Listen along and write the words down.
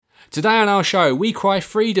Today on our show, we cry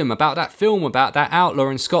freedom about that film about that outlaw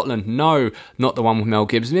in Scotland. No, not the one with Mel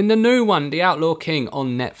Gibson. In the new one, The Outlaw King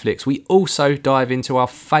on Netflix. We also dive into our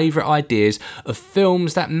favourite ideas of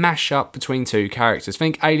films that mash up between two characters.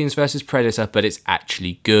 Think Aliens vs Predator, but it's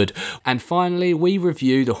actually good. And finally, we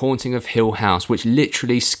review The Haunting of Hill House, which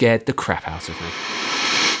literally scared the crap out of me.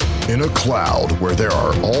 In a cloud where there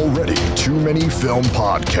are already too many film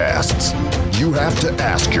podcasts, you have to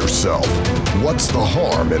ask yourself, what's the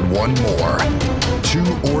harm in one more? Two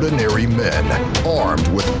ordinary men armed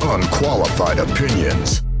with unqualified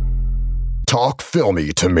opinions. Talk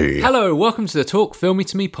Filmy to Me. Hello, welcome to the Talk Filmy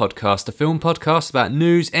to Me podcast, a film podcast about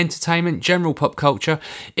news, entertainment, general pop culture.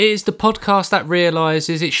 It is the podcast that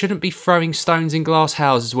realises it shouldn't be throwing stones in glass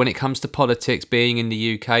houses when it comes to politics being in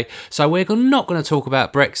the UK. So we're not going to talk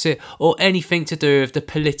about Brexit or anything to do with the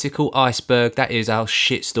political iceberg that is our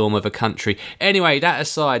shitstorm of a country. Anyway, that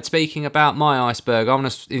aside, speaking about my iceberg, I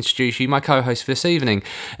want to introduce you my co-host for this evening.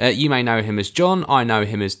 You may know him as John, I know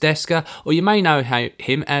him as Deska, or you may know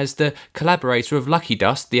him as the collaborator of Lucky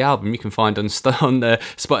Dust, the album you can find on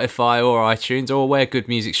Spotify or iTunes or where good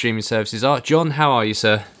music streaming services are. John, how are you,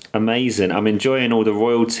 sir? Amazing. I'm enjoying all the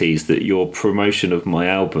royalties that your promotion of my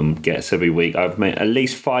album gets every week. I've made at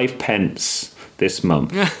least 5 pence this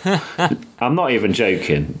month. I'm not even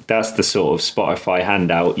joking. That's the sort of Spotify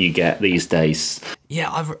handout you get these days. Yeah,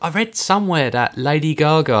 I read somewhere that Lady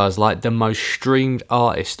Gaga is like the most streamed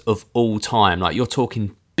artist of all time. Like, you're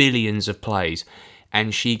talking billions of plays.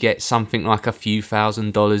 And she gets something like a few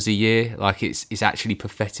 $1,000s a year. Like, it's actually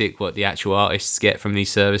pathetic what the actual artists get from these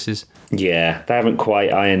services. Yeah, they haven't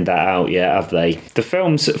quite ironed that out yet, have they? The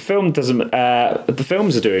films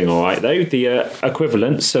are doing all right though. The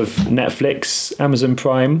equivalents of Netflix, Amazon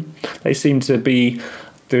Prime, they seem to be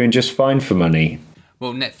doing just fine for money.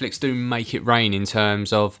 Well, Netflix do make it rain in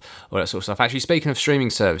terms of all that sort of stuff. Actually, speaking of streaming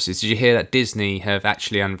services, did you hear that Disney have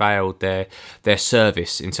actually unveiled their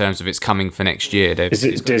service in terms of it's coming for next year? Is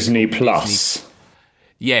it Disney Plus?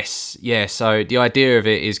 Yes, yeah. So the idea of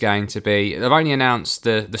it is going to be, they've only announced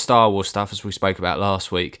the Star Wars stuff, as we spoke about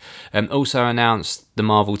last week, also announced the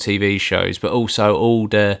Marvel TV shows, but also all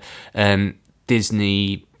the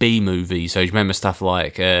Disney B movies. So you remember stuff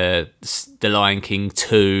like The Lion King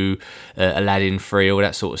 2, Aladdin 3, all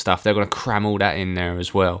that sort of stuff. They're going to cram all that in there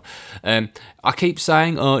as well. I keep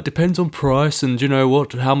saying, it depends on price and, you know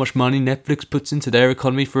what, how much money Netflix puts into their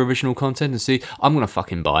economy for original content. And see, I'm going to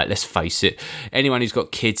fucking buy it, let's face it. Anyone who's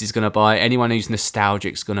got kids is going to buy it. Anyone who's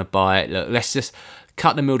nostalgic is going to buy it. Look, let's just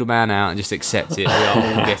cut the middleman out and just accept it. We are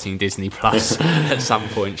all getting Disney Plus at some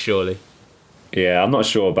point, surely. Yeah, I'm not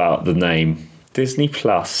sure about the name. Disney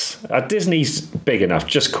Plus. Disney's big enough.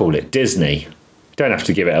 Just call it Disney. Don't have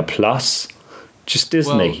to give it a plus. Just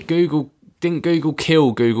Disney. Well, didn't Google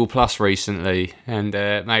kill Google Plus recently? And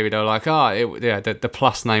maybe they're like, the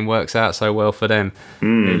Plus name works out so well for them.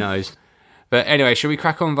 Who knows? But anyway, should we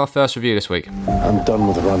crack on with our first review this week? I'm done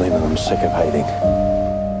with running and I'm sick of hating.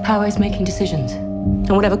 Power is making decisions.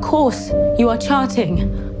 And whatever course you are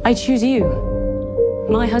charting, I choose you.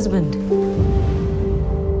 My husband.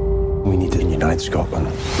 We need to unite Scotland.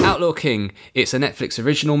 Outlaw King, it's a Netflix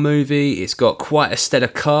original movie. It's got quite a stellar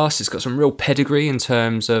cast. It's got some real pedigree in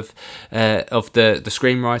terms of the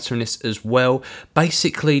screenwriter in this as well.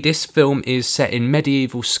 Basically, this film is set in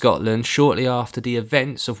medieval Scotland shortly after the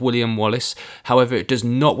events of William Wallace. However, it does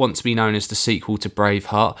not want to be known as the sequel to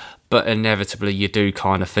Braveheart, but inevitably you do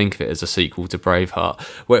kind of think of it as a sequel to Braveheart,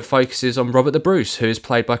 where it focuses on Robert the Bruce, who is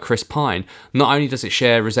played by Chris Pine. Not only does it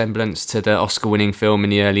share resemblance to the Oscar-winning film in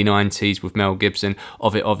the early 90s with Mel Gibson,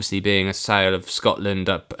 of it obviously being a sale of Scotland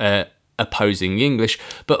opposing the English,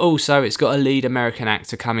 but also it's got a lead American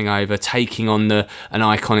actor coming over, taking on an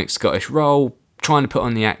iconic Scottish role, trying to put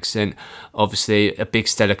on the accent. Obviously, a big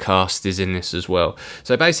stellar cast is in this as well.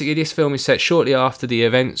 So basically, this film is set shortly after the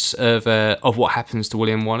events of what happens to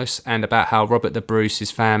William Wallace, and about how Robert the Bruce's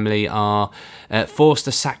family are forced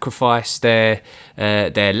to sacrifice their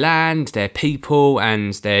land, their people,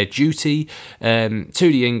 and their duty to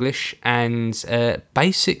the English. And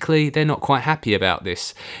basically, they're not quite happy about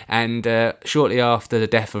this. And shortly after the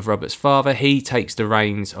death of Robert's father, he takes the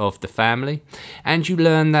reins of the family, and you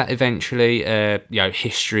learn that eventually,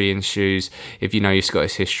 history ensues if you know your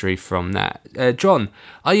Scottish history from that. John,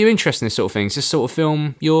 are you interested in this sort of thing? Is this sort of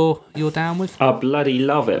film you're down with? I bloody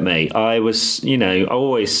love it, mate. I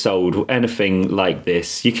always sold anything like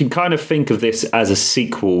this. You can kind of think of this as a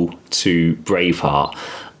sequel to Braveheart.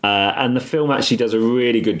 And the film actually does a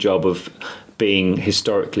really good job of being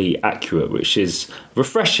historically accurate, which is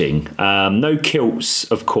refreshing. No kilts,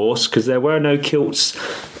 of course, because there were no kilts,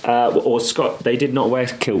 they did not wear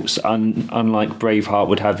kilts, unlike Braveheart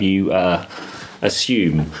would have you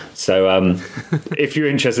assume. So if you're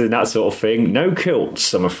interested in that sort of thing, no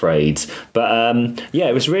kilts, I'm afraid. But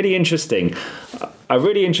it was really interesting.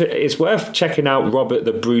 It's worth checking out Robert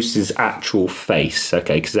the Bruce's actual face,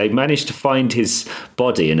 okay, because they managed to find his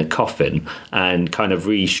body in a coffin and kind of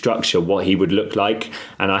restructure what he would look like.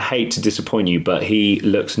 And I hate to disappoint you, but he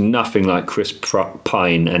looks nothing like Chris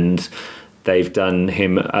Pine, and they've done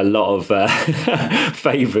him a lot of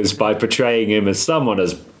favours by portraying him as someone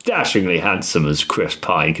as dashingly handsome as Chris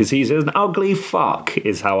Pine, because he's an ugly fuck,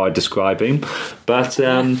 is how I describe him. But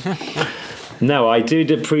no, I do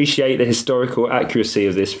appreciate the historical accuracy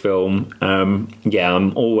of this film.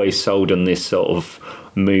 I'm always sold on this sort of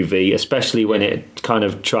movie, especially when it kind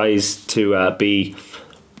of tries to be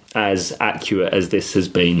as accurate as this has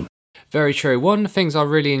been. Very true. One of the things I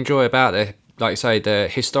really enjoy about it, like I say, the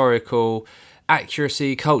historical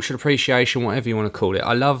accuracy, cultural appreciation, whatever you want to call it.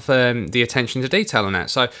 I love the attention to detail on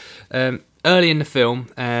that. So early in the film,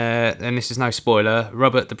 and this is no spoiler,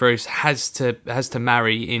 Robert the Bruce has to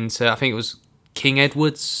marry into, I think it was King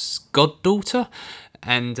Edward's goddaughter,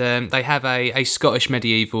 and they have a Scottish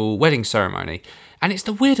medieval wedding ceremony. And it's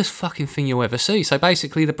the weirdest fucking thing you'll ever see. So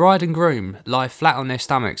basically, the bride and groom lie flat on their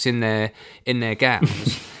stomachs in their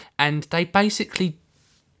gowns, and they basically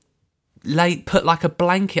put like a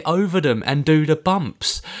blanket over them and do the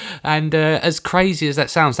bumps. And as crazy as that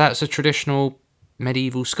sounds, that's a traditional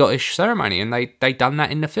medieval Scottish ceremony, and they done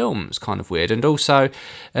that in the film. It's kind of weird. And also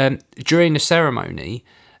during the ceremony,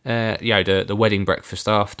 the wedding breakfast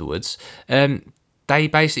afterwards, they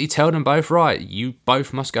basically tell them both, right, you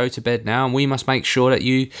both must go to bed now, and we must make sure that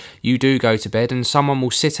you do go to bed, and someone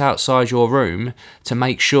will sit outside your room to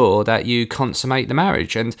make sure that you consummate the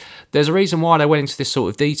marriage. And there's a reason why they went into this sort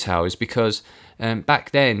of detail, is because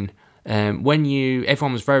back then,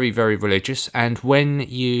 everyone was very, very religious, and when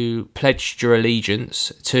you pledged your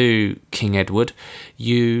allegiance to King Edward,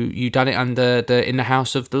 you done it in the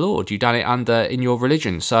house of the Lord. You done it in your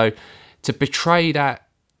religion. So to betray that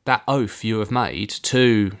oath you have made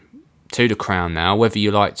to the crown now, whether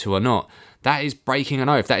you like to or not, that is breaking an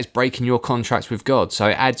oath. That is breaking your contract with God. So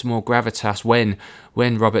it adds more gravitas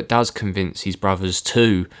when Robert does convince his brothers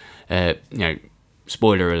to,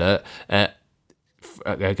 spoiler alert,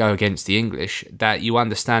 go against the English, that you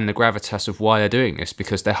understand the gravitas of why they're doing this,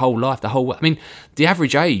 because their whole life, the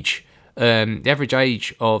average age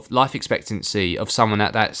of life expectancy of someone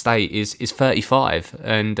at that state is 35,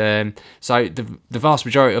 and so the vast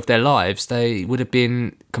majority of their lives they would have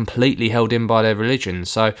been completely held in by their religion.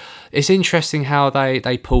 So it's interesting how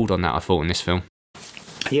they pulled on that, I thought, in this film.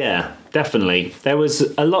 Yeah, definitely. There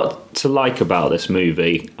was a lot to like about this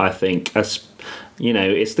movie, I think.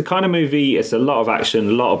 It's the kind of movie, it's a lot of action,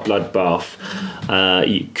 a lot of bloodbath.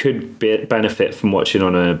 You could benefit from watching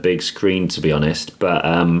on a big screen, to be honest. But,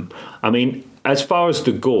 as far as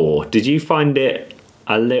the gore, did you find it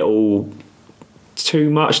a little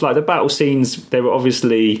too much? Like, the battle scenes, they were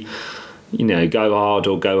obviously, go hard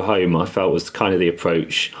or go home, I felt was kind of the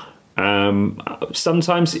approach.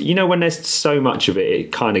 Sometimes, when there's so much of it,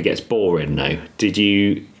 it kind of gets boring, though. Did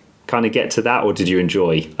you kind of get to that, or did you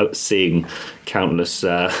enjoy seeing countless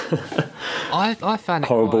I found it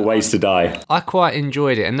horrible ways to die? I quite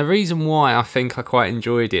enjoyed it, and the reason why I think I quite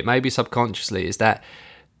enjoyed it, maybe subconsciously, is that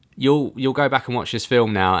you'll go back and watch this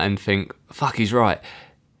film now and think, fuck, he's right.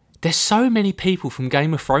 There's so many people from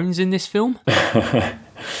Game of Thrones in this film.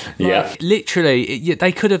 Yeah, literally,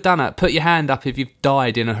 they could have done it. Put your hand up if you've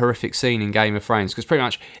died in a horrific scene in Game of Thrones, because pretty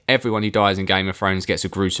much everyone who dies in Game of Thrones gets a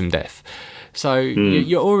gruesome death. So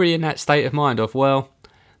you're already in that state of mind of, well,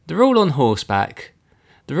 they're all on horseback,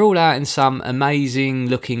 they're all out in some amazing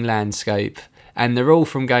looking landscape, and they're all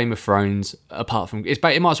from Game of Thrones, apart from, it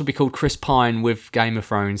might as well be called Chris Pine with Game of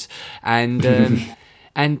Thrones. And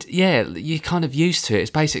and yeah, you're kind of used to it.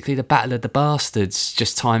 It's basically the Battle of the Bastards,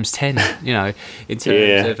 just times 10, in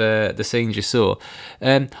terms of the scenes you saw.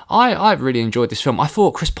 I really enjoyed this film. I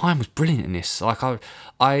thought Chris Pine was brilliant in this. Like,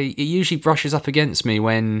 it usually brushes up against me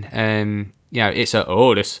when it's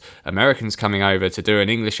this American's coming over to do an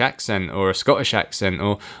English accent or a Scottish accent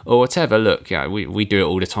or whatever. Look, we do it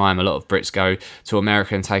all the time. A lot of Brits go to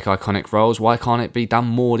America and take iconic roles. Why can't it be done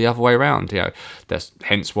more the other way around? That's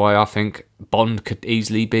hence why I think Bond could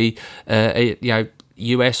easily be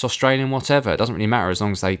US, Australian, whatever. It doesn't really matter as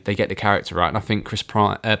long as they get the character right. And I think Chris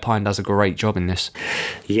Pine does a great job in this.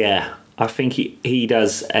 Yeah, I think he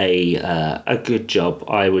does a good job,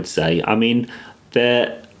 I would say. I mean,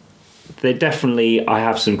 they definitely. I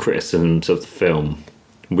have some criticisms of the film.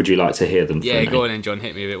 Would you like to hear them? Yeah, go on then, John.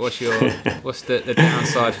 Hit me with it. What's the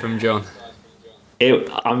downside from John?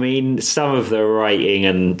 I mean, some of the writing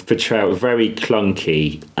and portrayal are very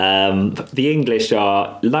clunky. The English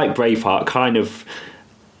are, like Braveheart, kind of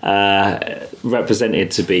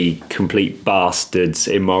represented to be complete bastards,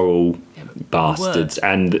 immoral bastards,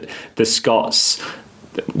 and the Scots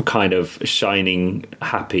kind of shining,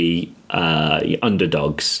 happy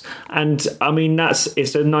underdogs. And I mean,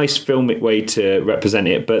 it's a nice filmic way to represent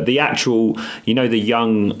it, but the actual, the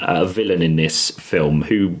young villain in this film,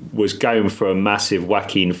 who was going for a massive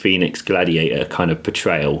Joaquin Phoenix Gladiator kind of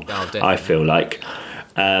portrayal, I feel like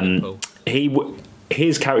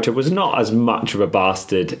his character was not as much of a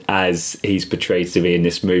bastard as he's portrayed to be in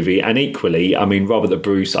this movie. And equally, I mean, Robert the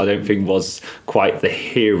Bruce, I don't think was quite the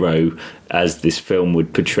hero as this film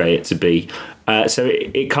would portray it to be. So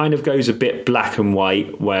it kind of goes a bit black and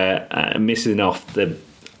white, where missing off the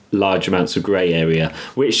large amounts of grey area,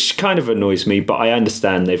 which kind of annoys me, but I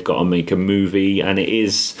understand they've got to make a movie, and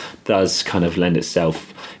does kind of lend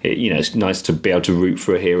itself. It's nice to be able to root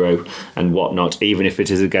for a hero and whatnot, even if it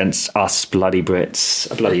is against us bloody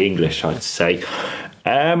Brits, bloody English, I'd say.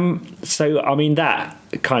 So, I mean, that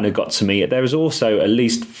kind of got to me. There was also at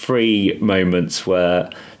least 3 moments where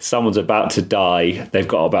someone's about to die. They've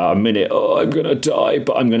got about a minute. Oh, I'm going to die,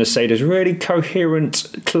 but I'm going to say this really coherent,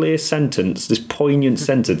 clear sentence, this poignant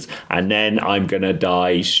sentence, and then I'm going to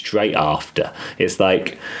die straight after. It's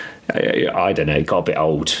like, I don't know, it got a bit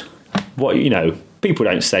old. People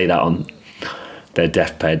don't say that on their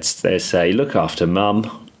deathbeds. They say, look after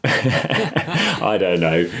mum. I don't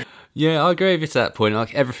know. Yeah, I agree with you to that point.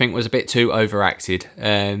 Like, everything was a bit too overacted.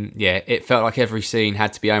 It felt like every scene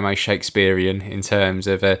had to be almost Shakespearean in terms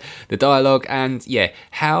of the dialogue. And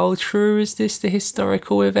how true is this to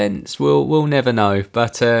historical events? We'll never know.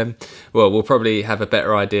 But we'll probably have a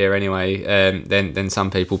better idea anyway than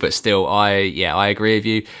some people. But still, I agree with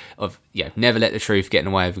you. Never let the truth get in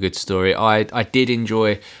the way of a good story. I did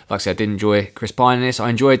enjoy, like I said, Chris Pine in this. I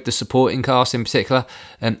enjoyed the supporting cast in particular.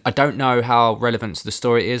 I don't know how relevant to the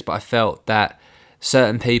story it is, but I felt that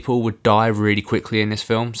certain people would die really quickly in this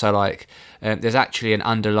film. So, there's actually an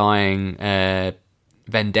underlying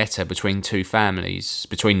vendetta between 2 families,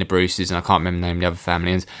 between the Bruces, and I can't remember the name of the other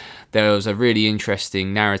family. And there was a really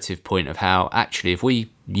interesting narrative point of how, actually, if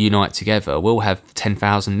we unite together, we'll have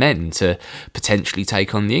 10,000 men to potentially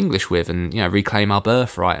take on the English with, and reclaim our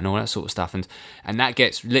birthright and all that sort of stuff. And that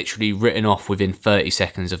gets literally written off within 30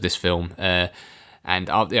 seconds of this film. And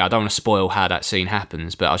I don't want to spoil how that scene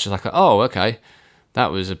happens, but I was just like, oh, okay,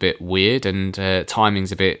 that was a bit weird, and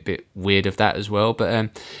timing's a bit weird of that as well.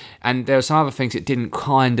 But and there were some other things that didn't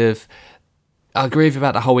kind of. I agree with you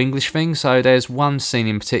about the whole English thing. So there's one scene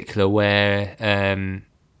in particular where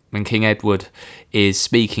when King Edward is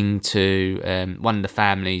speaking to one of the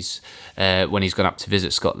families when he's gone up to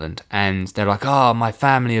visit Scotland, and they're like, oh, my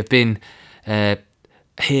family have been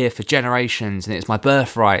here for generations, and it's my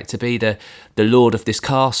birthright to be the lord of this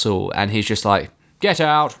castle. And he's just like, get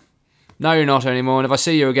out. No, you're not anymore. And if I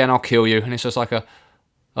see you again, I'll kill you. And it's just like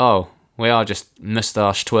we are just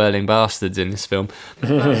moustache twirling bastards in this film.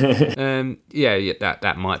 That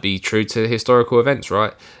might be true to historical events,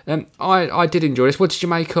 right? I did enjoy this. What did you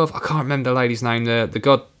make of? I can't remember the lady's name.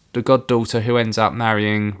 The goddaughter who ends up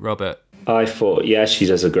marrying Robert. I thought, she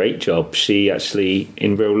does a great job. She actually,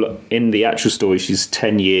 in the actual story, she's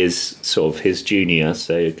 10 years sort of his junior.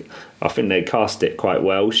 So I think they cast it quite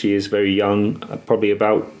well. She is very young, probably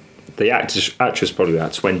about. The actress probably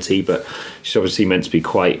about 20, but she's obviously meant to be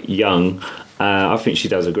quite young. I think she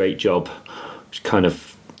does a great job. She's kind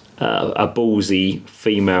of a ballsy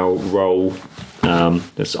female role.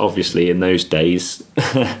 That's obviously in those days.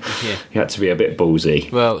 You had to be a bit ballsy.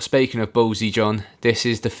 Well, speaking of ballsy, John, this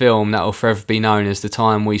is the film that will forever be known as the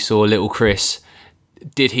time we saw Little Chris.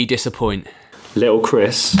 Did he disappoint? Little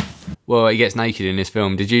Chris? Well, he gets naked in this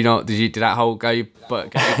film. Did you not? Did that whole go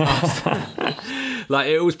past?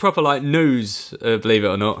 It was proper news, believe it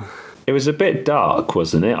or not. It was a bit dark,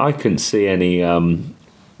 wasn't it? I couldn't see any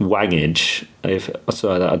wangage.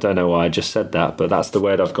 I don't know why I just said that, but that's the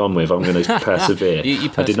word I've gone with. I'm going to persevere.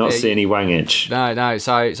 I did not see any wangage. No.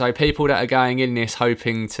 So people that are going in this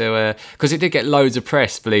hoping to, because it did get loads of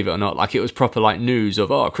press, believe it or not. It was proper news of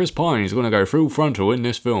Chris Pine is going to go full frontal in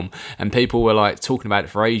this film, and people were talking about it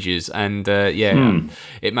for ages. And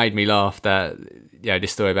it made me laugh that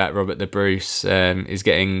this story about Robert the Bruce is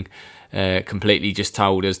getting. Completely just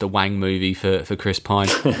told as the Wang movie for Chris Pine,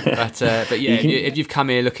 but if you've come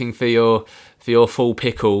here looking for your full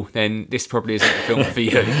pickle, then this probably isn't the film for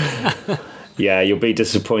you. Yeah, you'll be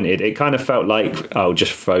disappointed. It kind of felt like, oh,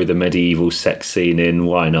 just throw the medieval sex scene in.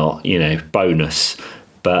 Why not? Bonus.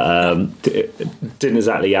 But it didn't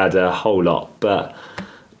exactly add a whole lot. But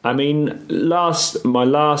I mean, my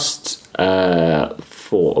last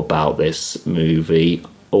thought about this movie.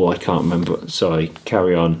 Oh, I can't remember. Sorry,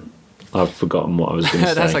 carry on. I've forgotten what I was going to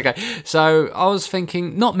say. That's okay. So I was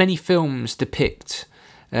thinking, not many films depict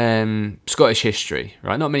Scottish history,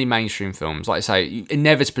 right? Not many mainstream films. Like I say,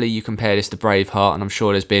 inevitably you compare this to Braveheart, and I'm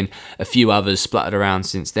sure there's been a few others splattered around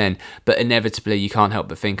since then, but inevitably you can't help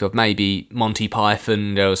but think of maybe Monty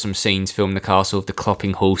Python. There were some scenes filmed in the castle of the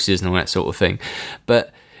clopping horses and all that sort of thing.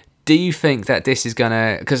 But do you think that this is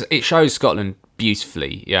gonna, because it shows Scotland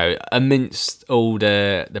beautifully, amidst all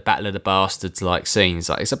the Battle of the Bastards like scenes,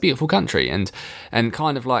 like it's a beautiful country, and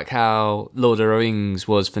kind of like how Lord of the Rings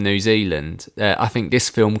was for New Zealand, I think this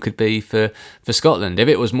film could be for Scotland. If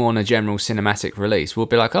it was more on a general cinematic release, we'll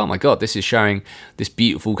be like, oh my god, this is showing this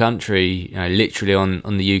beautiful country, literally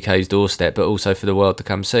on the UK's doorstep, but also for the world to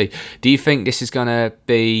come see. Do you think this is going to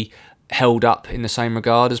be held up in the same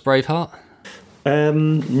regard as Braveheart?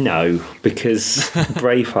 No, because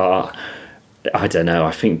Braveheart, I don't know.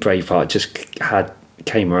 I think Braveheart just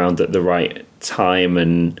came around at the right time,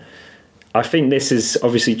 and I think this is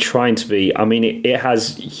obviously trying to be. I mean, it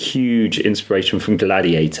has huge inspiration from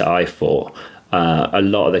Gladiator. I thought a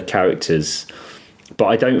lot of the characters, but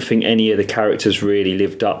I don't think any of the characters really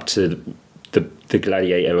lived up to the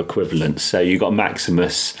Gladiator equivalent. So you got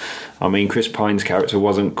Maximus. I mean, Chris Pine's character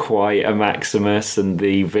wasn't quite a Maximus, and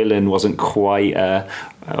the villain wasn't quite a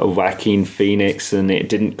Joaquin Phoenix, and it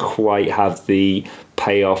didn't quite have the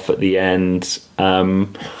payoff at the end.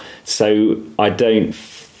 So I don't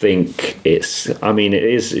think it's. I mean,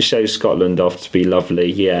 it shows Scotland off to be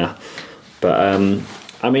lovely, yeah. But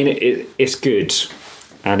I mean, it's good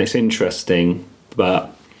and it's interesting,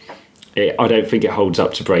 but I don't think it holds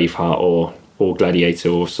up to Braveheart or Gladiator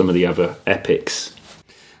or some of the other epics.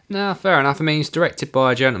 No, fair enough. I mean, it's directed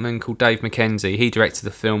by a gentleman called Dave McKenzie. He directed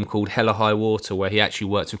a film called Hell or High Water, where he actually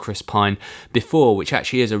worked with Chris Pine before, which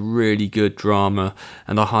actually is a really good drama,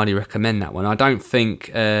 and I highly recommend that one. I don't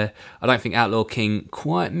think Outlaw King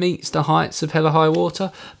quite meets the heights of Hell or High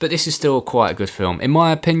Water, but this is still quite a good film. In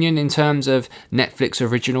my opinion, in terms of Netflix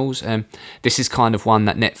originals, this is kind of one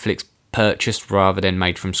that Netflix purchased rather than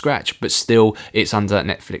made from scratch, but still it's under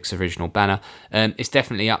Netflix original banner. It's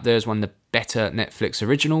definitely up there as one of the better Netflix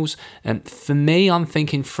originals. For me, I'm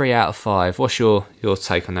thinking 3 out of 5. What's your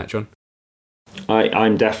take on that, John?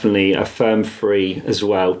 I'm definitely a firm 3 as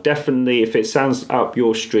well. Definitely, if it sounds up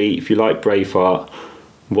your street, if you like Braveheart,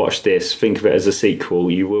 watch this. Think of it as a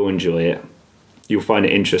sequel. You will enjoy it. You'll find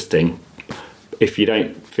it interesting. If you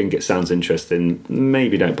don't think it sounds interesting,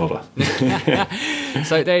 maybe don't bother.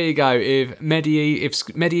 So there you go. If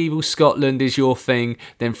medieval Scotland is your thing,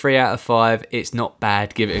 then 3 out of 5. It's not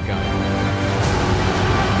bad. Give it a go.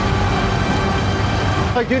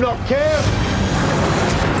 I do not care,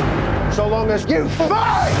 so long as you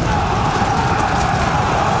fight!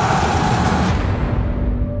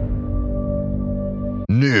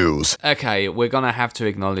 News. Okay, we're going to have to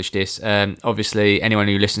acknowledge this. Obviously, anyone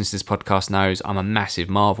who listens to this podcast knows I'm a massive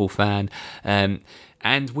Marvel fan.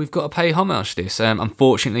 And we've got to pay homage to this.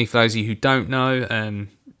 Unfortunately, for those of you who don't know,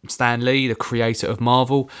 Stan Lee, the creator of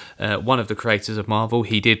Marvel, one of the creators of Marvel,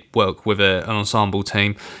 he did work with an ensemble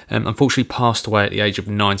team, unfortunately passed away at the age of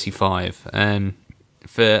 95.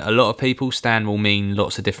 For a lot of people, Stan will mean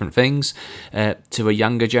lots of different things. To a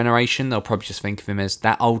younger generation, they'll probably just think of him as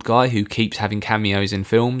that old guy who keeps having cameos in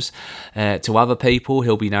films. To other people,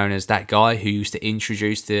 he'll be known as that guy who used to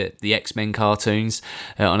introduce the X-Men cartoons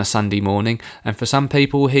on a Sunday morning. And for some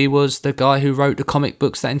people, he was the guy who wrote the comic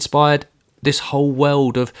books that inspired this whole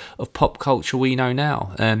world of pop culture we know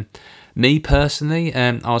now. Me personally,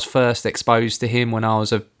 I was first exposed to him when I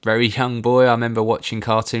was a very young boy. I remember watching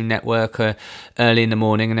Cartoon Network early in the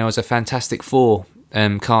morning, and there was a Fantastic Four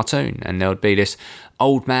cartoon, and there would be this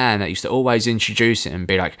old man that used to always introduce it and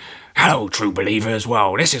be like, "Hello, true believers,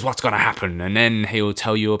 well, this is what's going to happen," and then he'll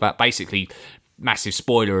tell you about, basically, massive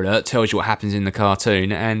spoiler alert, tells you what happens in the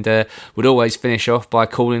cartoon, and would always finish off by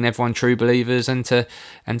calling everyone true believers and to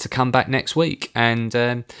come back next week. And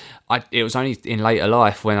it was only in later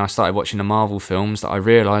life when I started watching the Marvel films that I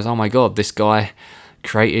realised, oh my god, this guy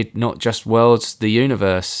created not just worlds, the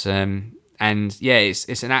universe. And yeah,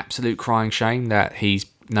 it's an absolute crying shame that he's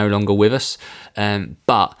no longer with us.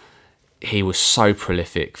 But he was so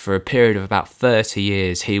prolific. For a period of about 30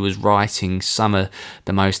 years, he was writing some of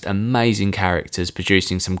the most amazing characters,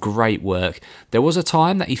 producing some great work. There was a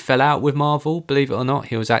time that he fell out with Marvel, believe it or not.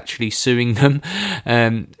 He was actually suing them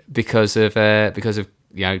because of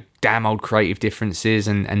damn old creative differences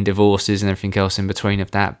and divorces and everything else in between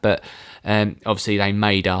of that. But obviously they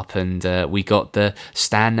made up, and we got the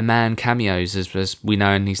Stan the Man cameos as we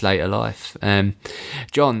know in his later life.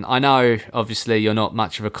 John, I know obviously you're not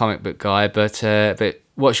much of a comic book guy, but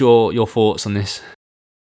what's your thoughts on this?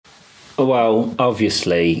 Well,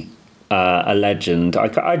 obviously, a legend.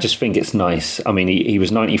 I just think it's nice. I mean, he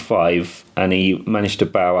was 95 and he managed to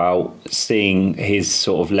bow out, seeing his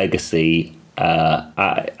sort of legacy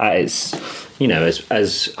at its,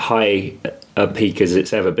 as high a peak as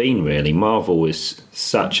it's ever been, really. Marvel is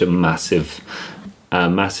such a massive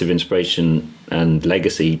inspiration and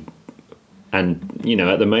legacy. And,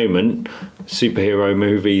 at the moment, superhero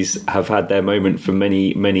movies have had their moment for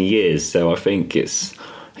many, many years. So I think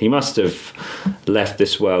he must have left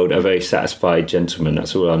this world a very satisfied gentleman.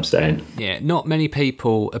 That's all I'm saying. Yeah, not many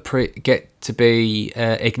people get to be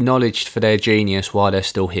acknowledged for their genius while they're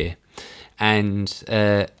still here. And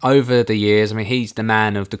over the years, I mean, he's the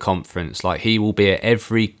man of the conference. Like, he will be at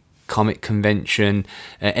every comic convention,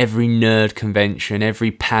 every nerd convention, every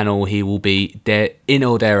panel. He will be there, in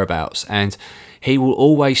or thereabouts. And he will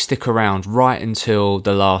always stick around right until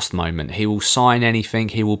the last moment. He will sign anything.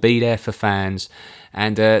 He will be there for fans.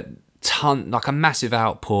 And a massive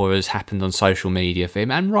outpour has happened on social media for him,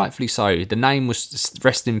 and rightfully so. The name was,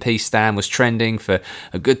 Rest in Peace Stan, was trending for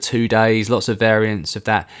a good 2 days, lots of variants of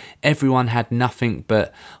that. Everyone had nothing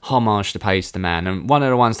but homage to pay to the man. And one of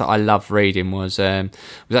the ones that I loved reading was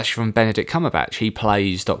actually from Benedict Cumberbatch. He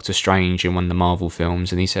plays Doctor Strange in one of the Marvel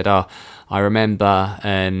films, and he said, I remember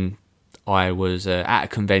I was at a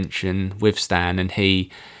convention with Stan, and he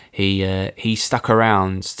stuck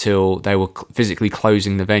around till they were physically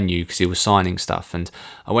closing the venue because he was signing stuff, and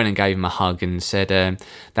I went and gave him a hug and said,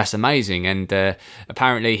 that's amazing. And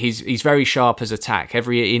apparently he's very sharp as a tack.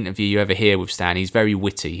 Every interview you ever hear with Stan, he's very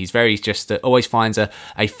witty. He's very always finds a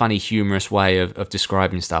funny, humorous way of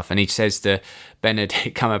describing stuff. And he says to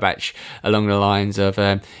Benedict Cumberbatch along the lines of,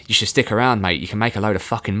 you should stick around, mate, you can make a load of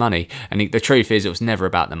fucking money. And the truth is, it was never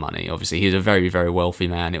about the money. Obviously, he's a very, very wealthy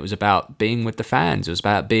man. It was about being with the fans. It was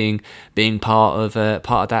about being part of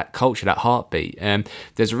that culture, that heartbeat.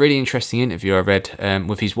 There's a really interesting interview I read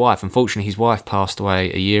with his wife. Unfortunately, his wife passed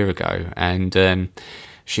away a year ago, and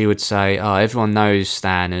she would say, everyone knows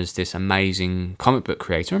Stan as this amazing comic book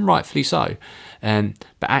creator, and rightfully so.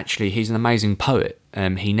 But actually, he's an amazing poet.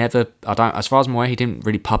 As far as I'm aware, he didn't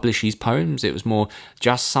really publish his poems. It was more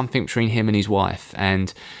just something between him and his wife.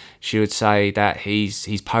 And she would say that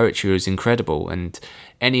his poetry was incredible, and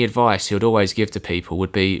any advice he would always give to people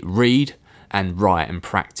would be read and write and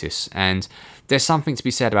practice. And there's something to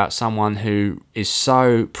be said about someone who is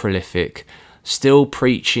so prolific, still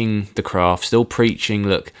preaching the craft, still preaching,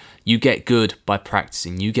 look, you get good by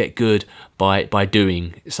practicing, you get good by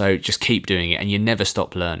doing, so just keep doing it, and you never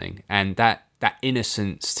stop learning. And that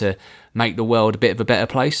innocence to make the world a bit of a better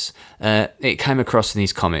place, it came across in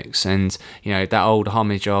these comics. And that old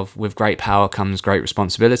homage of, with great power comes great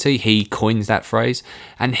responsibility, he coined that phrase,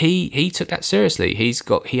 and he took that seriously.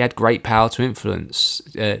 He had great power to influence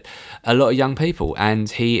a lot of young people, and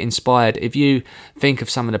he inspired. If you think of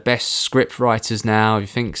some of the best script writers now, if you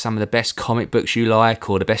think some of the best comic books you like,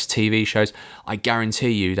 or the best TV shows, I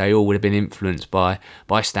guarantee you they all would have been influenced by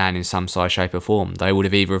Stan in some size, shape or form. They would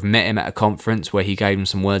have either met him at a conference where he gave them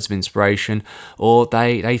some words of inspiration, or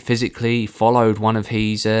they physically followed one of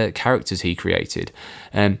his characters he created.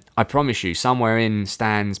 I promise you, somewhere in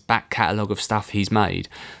Stan's back catalogue of stuff he's made,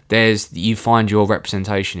 you find your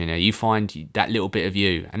representation in it. You find that little bit of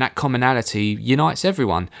you, and that commonality unites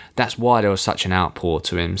everyone. That's why there was such an outpour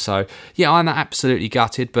to him. So yeah, I'm absolutely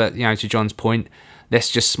gutted, but to John's point, let's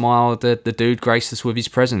just smile. The dude graced us with his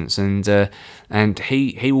presence, and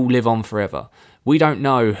he will live on forever. We don't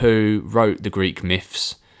know who wrote the Greek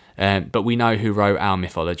myths, but we know who wrote our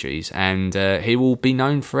mythologies, and he will be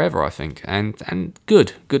known forever, I think, and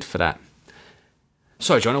good for that.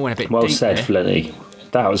 Sorry, John, I went a bit well deep said, there. Flinny.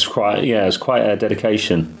 That was quite a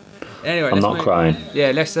dedication. Anyway, I'm not crying.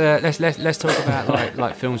 Yeah, let's talk about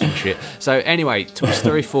like films and shit. So anyway, Toy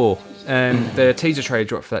Story 4. The teaser trailer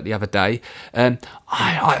dropped for that the other day.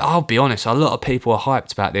 I'll be honest, a lot of people are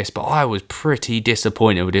hyped about this, but I was pretty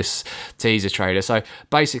disappointed with this teaser trailer. So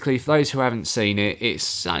basically, for those who haven't seen it,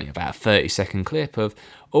 it's only about a 30-second clip of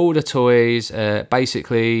all the toys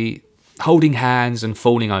basically holding hands and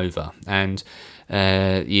falling over. And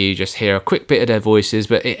You just hear a quick bit of their voices,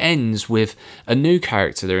 but it ends with a new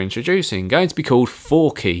character they're introducing, going to be called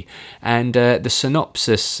Forky. And the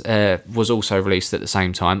synopsis was also released at the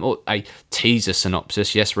same time, or a teaser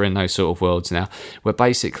synopsis. Yes, we're in those sort of worlds now, where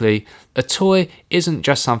basically a toy isn't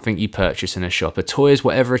just something you purchase in a shop. A toy is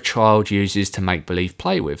whatever a child uses to make believe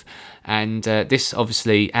play with. And this,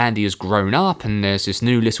 obviously, Andy has grown up, and there's this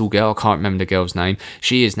new little girl, I can't remember the girl's name.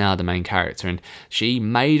 She is now the main character, and she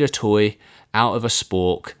made a toy out of a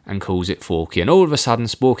spork and calls it Forky. And all of a sudden,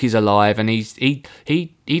 Sporky's alive, and he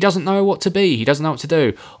doesn't know what to be. He doesn't know what to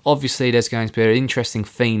do. Obviously, there's going to be an interesting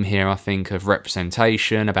theme here, I think, of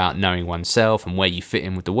representation, about knowing oneself and where you fit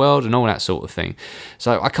in with the world and all that sort of thing.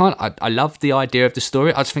 So I love the idea of the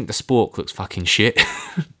story. I just think the spork looks fucking shit.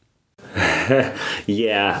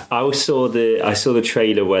 Yeah, I saw the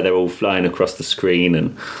trailer where they're all flying across the screen,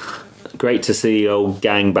 and great to see the old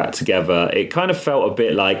gang back together. It kind of felt a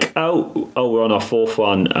bit like, oh, we're on our fourth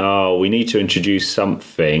one. Oh, we need to introduce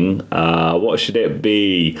something. What should it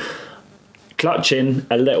be? Clutching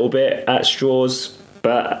a little bit at straws,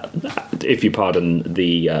 but if you pardon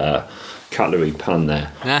the cutlery pun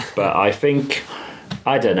there. But I think,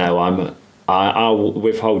 I don't know, I'll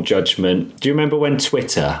withhold judgment. Do you remember when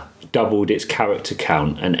Twitter doubled its character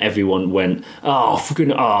count and everyone went,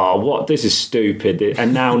 what, this is stupid,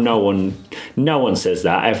 and now no one says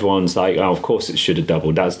that. Everyone's like, oh, of course it should have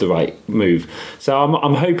doubled, that's the right move. So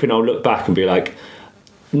I'm hoping I'll look back and be like,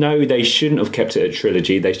 no, they shouldn't have kept it a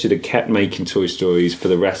trilogy. They should have kept making Toy Stories for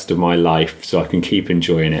the rest of my life so I can keep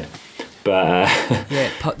enjoying it. But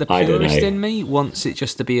the purist in me wants it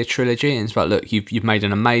just to be a trilogy, and it's like, look, you've made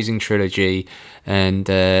an amazing trilogy, and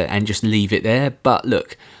just leave it there. But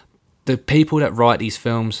look, the people that write these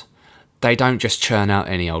films, they don't just churn out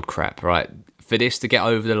any old crap, right? For this to get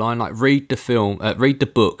over the line, like read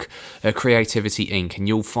the book, Creativity Inc., and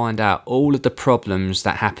you'll find out all of the problems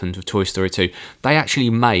that happened with Toy Story 2. They actually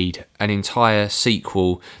made an entire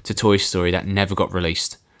sequel to Toy Story that never got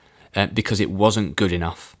released because it wasn't good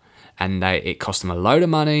enough. And it cost them a load of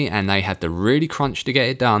money, and they had to really crunch to get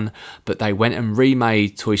it done, but they went and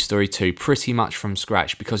remade Toy Story 2 pretty much from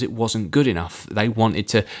scratch because it wasn't good enough. They wanted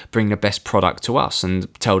to bring the best product to us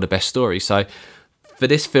and tell the best story. So for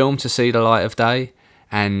this film to see the light of day,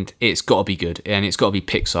 and it's got to be good, and it's got to be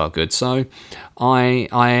Pixar good. So I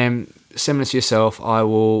am similar to yourself. I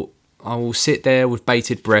will sit there with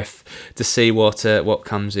bated breath to see what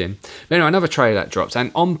comes in. But anyway, another trailer that drops,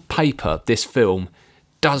 and on paper, this film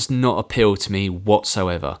does not appeal to me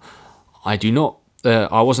whatsoever. I do not.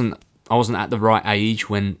 I wasn't at the right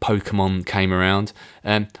age when Pokemon came around.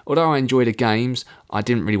 Although I enjoy the games, I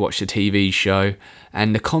didn't really watch the TV show.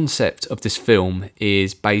 And the concept of this film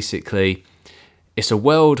is basically, it's a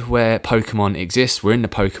world where Pokemon exists. We're in the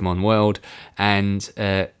Pokemon world, and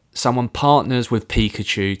someone partners with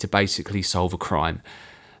Pikachu to basically solve a crime.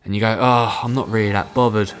 And you go, oh, I'm not really that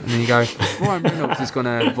bothered. And then you go, Ryan Reynolds is going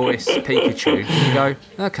to voice Pikachu. And you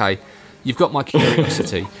go, okay, you've got my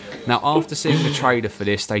curiosity. Now, after seeing the trailer for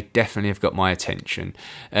this, they definitely have got my attention.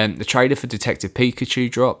 The trailer for Detective Pikachu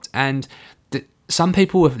dropped, and some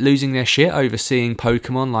people were losing their shit over seeing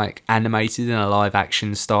Pokemon like animated in a live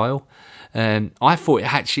action style. I thought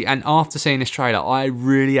it actually, and after seeing this trailer, I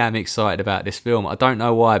really am excited about this film. I don't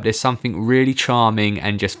know why, but there's something really charming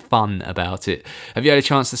and just fun about it. Have you had a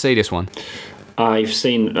chance to see this one? I've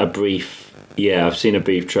seen a brief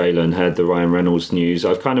trailer and heard the Ryan Reynolds news.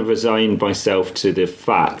 I've kind of resigned myself to the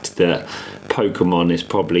fact that Pokemon is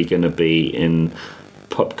probably going to be in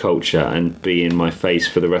pop culture and be in my face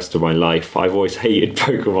for the rest of my life. I've always hated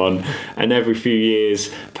Pokemon, and every few years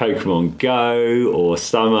Pokemon Go or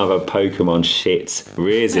some other Pokemon shit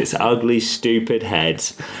rears its ugly, stupid head,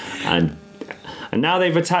 and now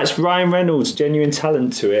they've attached Ryan Reynolds' genuine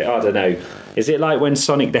talent to it. I don't know. Is it like when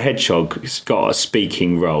Sonic the Hedgehog's got a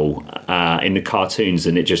speaking role in the cartoons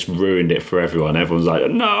and it just ruined it for everyone? Everyone's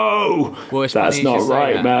like, no, well, that's not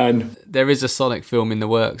right, man. There is a Sonic film in the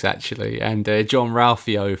works, actually, and John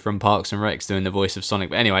Ralphio from Parks and Rec's doing the voice of Sonic.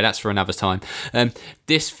 But anyway, that's for another time.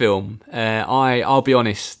 This film, I'll be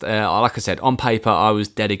honest, like I said, on paper, I was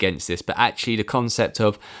dead against this, but actually the concept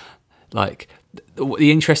of, like,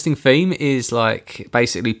 the interesting theme is, like,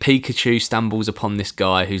 basically Pikachu stumbles upon this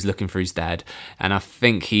guy who's looking for his dad, and I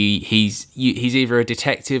think he's either a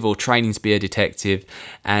detective or training to be a detective,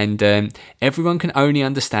 and everyone can only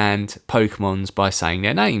understand Pokemons by saying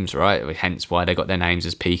their names, right? Hence why they got their names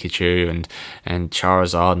as Pikachu and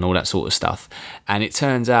Charizard and all that sort of stuff. And it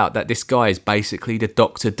turns out that this guy is basically the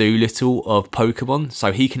Dr. Dolittle of Pokemon,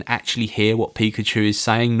 so he can actually hear what Pikachu is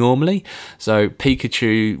saying normally. So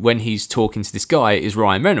Pikachu, when he's talking to this guy, guy is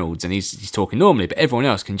Ryan Reynolds, and he's talking normally, but everyone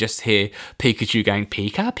else can just hear Pikachu going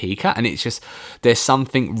Pika, Pika, and it's just, there's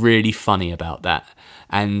something really funny about that.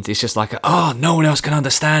 And it's just like, oh, no one else can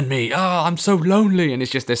understand me. Oh, I'm so lonely. And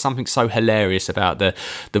it's just, there's something so hilarious about the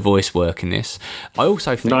voice work in this. I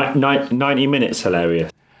also think 90 minutes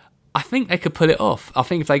hilarious. I think they could pull it off. I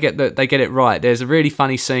think if they get it right, there's a really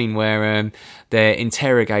funny scene where they're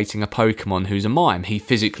interrogating a Pokemon who's a mime. He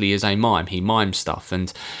physically is a mime. He mimes stuff,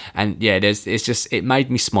 and yeah, it made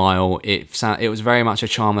me smile. It was very much a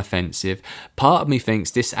charm offensive. Part of me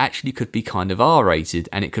thinks this actually could be kind of R-rated,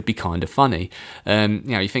 and it could be kind of funny.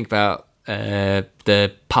 You think about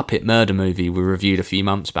the puppet murder movie we reviewed a few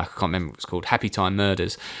months back. I can't remember what it's called, Happy Time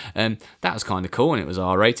Murders. That was kind of cool, and it was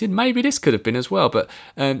R-rated. Maybe this could have been as well, but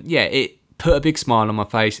it put a big smile on my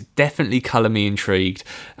face, definitely colour me intrigued,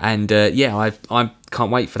 and I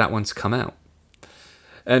can't wait for that one to come out.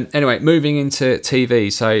 Anyway, moving into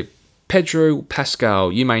TV, so Pedro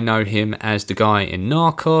Pascal, you may know him as the guy in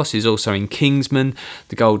Narcos. He's also in Kingsman,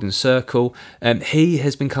 The Golden Circle. He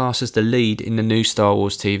has been cast as the lead in the new Star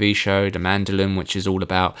Wars TV show, The Mandalorian, which is all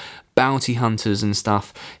about bounty hunters and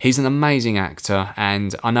stuff. He's an amazing actor,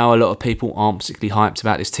 and I know a lot of people aren't particularly hyped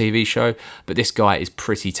about this TV show, but this guy is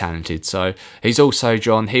pretty talented. So he's also,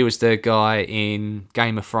 John, he was the guy in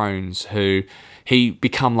Game of Thrones who... he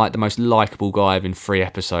become like the most likeable guy in 3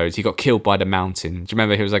 episodes. He got killed by the Mountain. Do you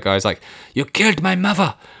remember he was that guy who's like, you killed my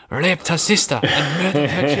mother, raped her sister, and murdered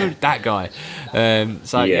her children? That guy.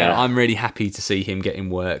 Yeah, I'm really happy to see him getting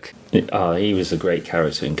work. Oh, he was a great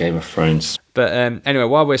character in Game of Thrones. But anyway,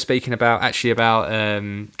 while we're speaking about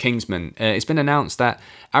Kingsman, it's been announced that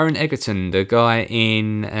Aaron Egerton, the guy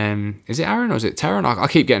in... is it Aaron or is it Taron? I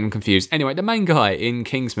keep getting confused. Anyway, the main guy in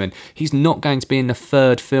Kingsman, he's not going to be in the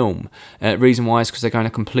 3rd film. Reason why is because they're going a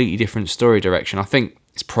completely different story direction. I think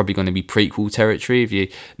it's probably going to be prequel territory if you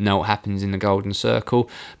know what happens in the Golden Circle.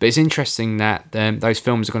 But it's interesting that those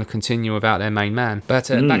films are going to continue without their main man. But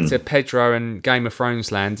back to Pedro and Game of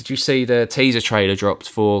Thrones land. Did you see the teaser trailer dropped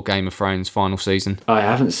for Game of Thrones final season? I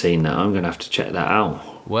haven't seen that. I'm going to have to check that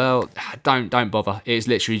out. Well, don't bother. It's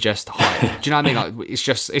literally just hype. Do you know what I mean? Like, it's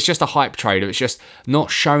just a hype trailer. It's just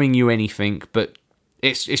not showing you anything, but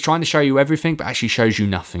it's trying to show you everything, but actually shows you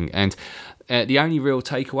nothing. And the only real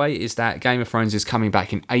takeaway is that Game of Thrones is coming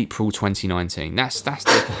back in April 2019. That's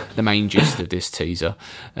the main gist of this teaser.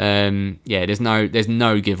 There's no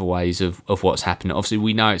giveaways of what's happening. Obviously,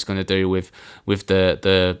 we know it's going to do with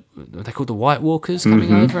the what they call the White Walkers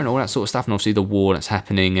coming over and all that sort of stuff, and obviously the war that's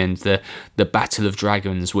happening and the Battle of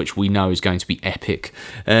Dragons, which we know is going to be epic.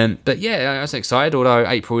 But yeah, I was excited, although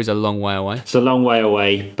April is a long way away. It's a long way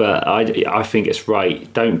away, but I think it's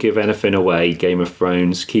right. Don't give anything away, Game of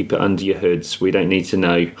Thrones. Keep it under your hood. We don't need to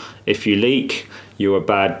know. If you leak, you're a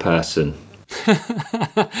bad person.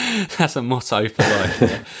 That's a motto for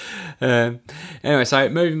life. Anyway, so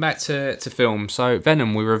moving back to film. So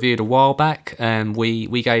Venom, we reviewed a while back, and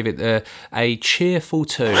we gave it a cheerful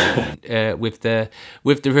 2 with the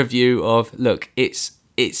review of, look, it's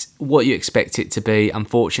what you expect it to be.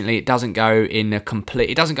 Unfortunately, it doesn't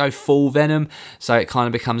go full Venom, so it kind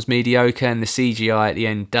of becomes mediocre, and the CGI at the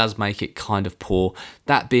end does make it kind of poor.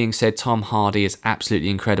 That being said, Tom Hardy is absolutely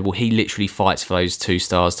incredible. He literally fights for those 2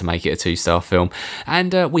 stars to make it a 2-star film,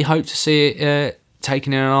 and we hope to see it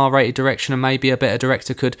taken in an R-rated direction, and maybe a better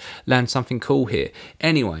director could land something cool here.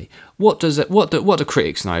 Anyway, what do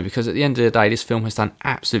critics know? Because at the end of the day, this film has done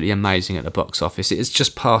absolutely amazing at the box office. It has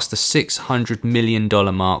just passed the $600 million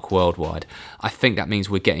mark worldwide. I think that means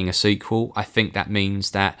we're getting a sequel. I think that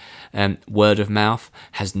means that word of mouth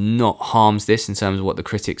has not harmed this in terms of what the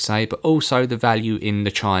critics say, but also the value in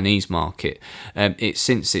the Chinese market.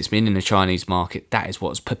 Since it's been in the Chinese market, that is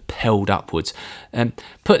what's propelled upwards.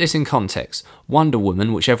 Put this in context. Wonder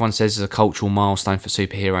Woman, which everyone says is a cultural milestone for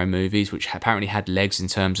superhero movies, which apparently had legs in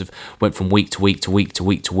terms of went from week to week to week to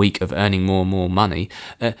week to week of earning more and more money.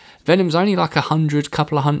 Venom's only like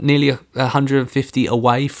nearly 150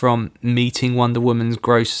 away from meeting Wonder Woman's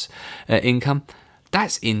gross income.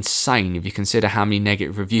 That's insane if you consider how many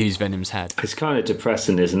negative reviews Venom's had. It's kind of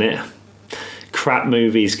depressing, isn't it? Crap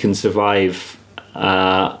movies can survive.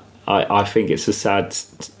 I think it's a sad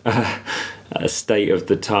state of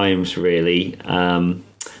the times, really.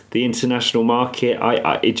 The international market,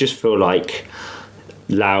 it just feel like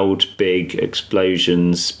loud, big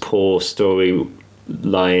explosions, poor story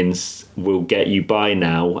lines will get you by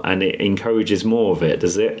now, and it encourages more of it,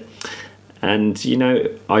 does it? And,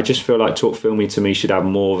 I just feel like Talk Filmy to me should have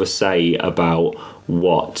more of a say about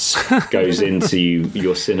what goes into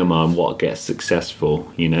your cinema and what gets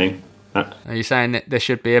successful, Are you saying that there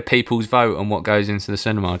should be a people's vote on what goes into the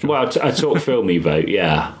cinema? Well, a Talk Filmy vote,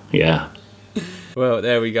 yeah. Well,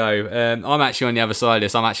 there we go. I'm actually on the other side of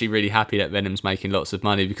this. I'm actually really happy that Venom's making lots of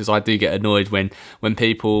money, because I do get annoyed when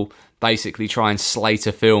people basically try and slate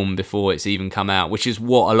a film before it's even come out, which is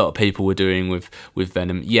what a lot of people were doing with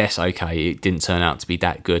Venom. Yes, okay, it didn't turn out to be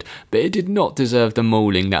that good, but it did not deserve the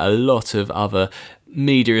mauling that a lot of other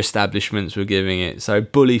media establishments were giving it. So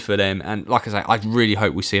bully for them. And like I say, I really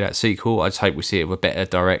hope we see that sequel. I just hope we see it with a better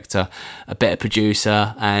director, a better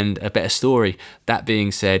producer, and a better story. That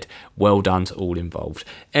being said, well done to all involved.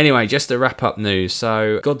 Anyway, just to wrap up news.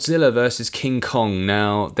 So Godzilla versus King Kong.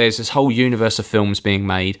 Now, there's this whole universe of films being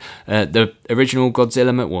made. The original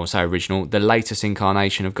Godzilla, well, I say original, the latest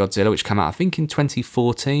incarnation of Godzilla, which came out, I think, in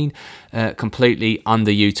 2014, completely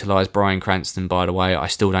underutilised. Bryan Cranston, by the way, I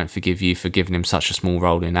still don't forgive you for giving him such a small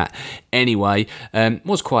role in that. Anyway,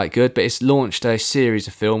 was quite good, but it's launched a series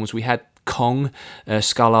of films. We had Kong,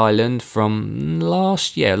 Skull Island from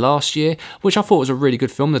last year, which I thought was a really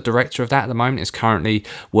good film. The director of that at the moment is currently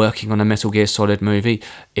working on a Metal Gear Solid movie.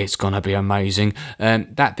 It's gonna be amazing.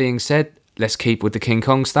 That being said, let's keep with the King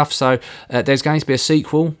Kong stuff. So there's going to be a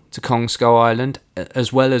sequel to Kong Skull Island,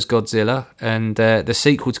 as well as Godzilla, and the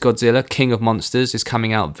sequel to Godzilla, King of Monsters, is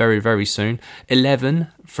coming out very, very soon. 11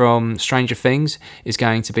 from Stranger Things is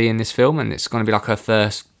going to be in this film, and it's going to be like her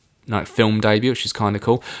first film debut, which is kind of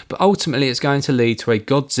cool. But ultimately, it's going to lead to a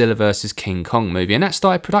Godzilla versus King Kong movie, and that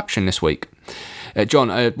started production this week. John,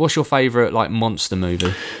 what's your favourite monster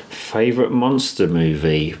movie? Favourite monster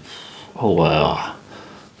movie? Oh well,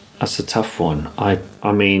 that's a tough one. I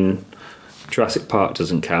mean, Jurassic Park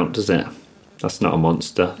doesn't count, does it? That's not a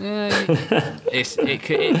monster. It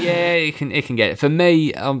can get it. For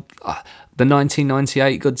me, the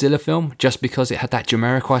 1998 Godzilla film, just because it had that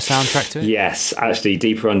Jamiroquai soundtrack to it. Yes, actually,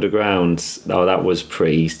 Deeper Underground. Oh, that was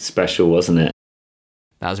pretty special, wasn't it?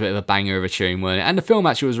 That was a bit of a banger of a tune, wasn't it? And the film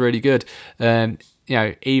actually was really good.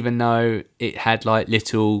 Even though it had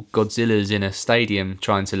little Godzillas in a stadium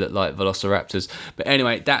trying to look like velociraptors. But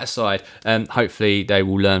anyway, that aside, hopefully they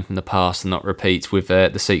will learn from the past and not repeat with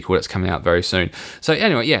the sequel that's coming out very soon. So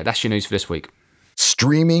anyway, yeah, that's your news for this week.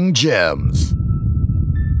 Streaming Gems.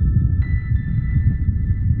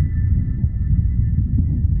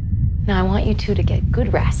 Now I want you two to get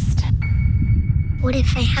good rest. What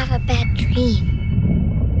if I have a bad dream?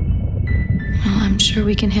 Well, I'm sure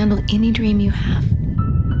we can handle any dream you have.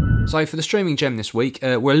 So for the streaming gem this week,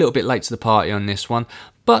 we're a little bit late to the party on this one,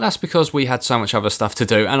 but that's because we had so much other stuff to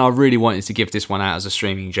do, and I really wanted to give this one out as a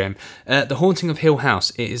streaming gem. The Haunting of Hill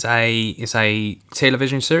House is a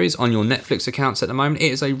television series on your Netflix accounts at the moment.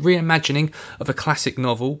 It is a reimagining of a classic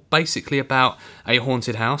novel, basically about a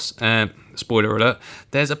haunted house. Spoiler alert,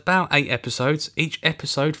 there's about 8 episodes. Each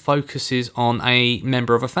episode focuses on a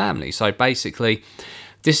member of a family. So basically,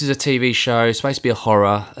 this is a TV show, it's supposed to be a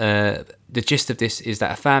horror. The gist of this is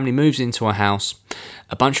that a family moves into a house,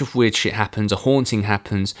 a bunch of weird shit happens, a haunting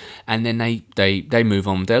happens, and then they move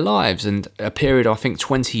on with their lives. And a period, I think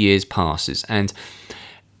 20 years passes. And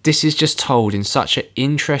this is just told in such an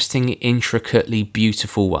interesting, intricately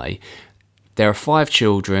beautiful way. There are 5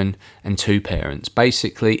 children and 2 parents.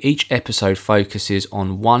 Basically, each episode focuses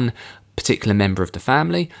on one particular member of the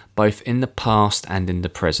family, both in the past and in the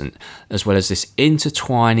present, as well as this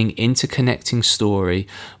intertwining, interconnecting story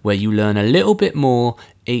where you learn a little bit more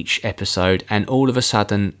each episode, and all of a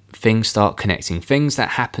sudden things start connecting. Things that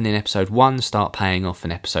happen in episode 1 start paying off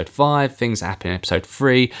in episode 5. Things that happen in episode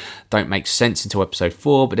 3 don't make sense until episode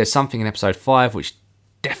 4, but there's something in episode 5 which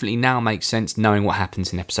definitely now makes sense knowing what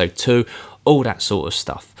happens in episode 2. All that sort of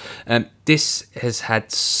stuff. This has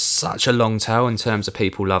had such a long tail in terms of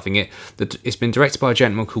people loving it. It's been directed by a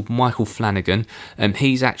gentleman called Michael Flanagan.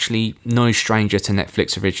 He's actually no stranger to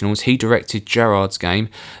Netflix originals. He directed Gerard's Game,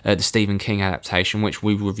 the Stephen King adaptation, which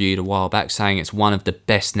we reviewed a while back, saying it's one of the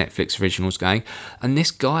best Netflix originals going. And this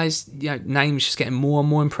guy's name is just getting more and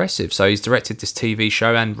more impressive. So he's directed this TV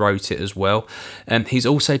show and wrote it as well. He's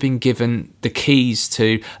also been given the keys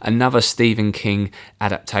to another Stephen King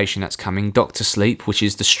adaptation that's coming, Doctor Sleep, which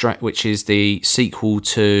is the sequel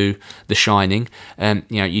to The Shining.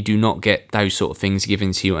 You do not get those sort of things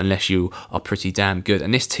given to you unless you are pretty damn good.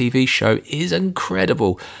 And this TV show is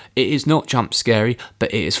incredible. It is not jump scary,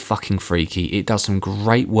 but it is fucking freaky. It does some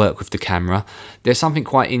great work with the camera. There's something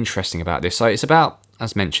quite interesting about this. So it's about,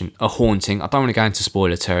 as mentioned, a haunting. I don't want to go into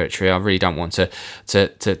spoiler territory. I really don't want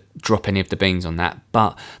to drop any of the beans on that.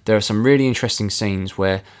 But there are some really interesting scenes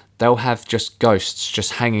where they'll have just ghosts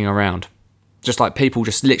just hanging around. Just like people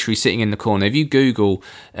just literally sitting in the corner. If you Google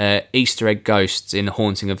Easter egg ghosts in The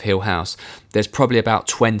Haunting of Hill House, there's probably about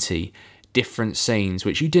 20 different scenes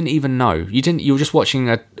which you didn't even know. You were just watching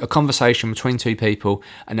a conversation between two people,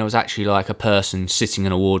 and there was actually like a person sitting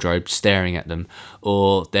in a wardrobe staring at them,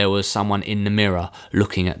 or there was someone in the mirror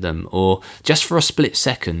looking at them, or just for a split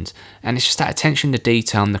second. And it's just that attention to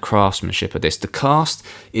detail and the craftsmanship of this. The cast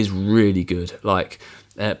is really good. Like,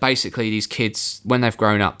 basically, these kids, when they've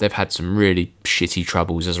grown up, they've had some really shitty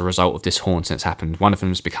troubles as a result of this haunting that's happened. One of them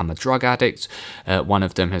has become a drug addict. One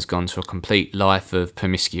of them has gone to a complete life of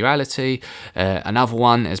promiscuity. Another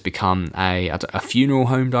one has become a funeral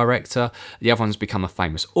home director. The other one's become a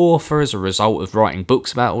famous author as a result of writing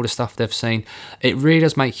books about all the stuff they've seen. It really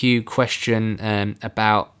does make you question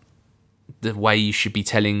about the way you should be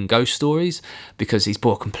telling ghost stories, because he's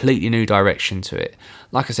brought a completely new direction to it.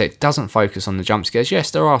 Like I said, it doesn't focus on the jump scares. Yes,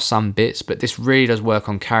 there are some bits, but this really does work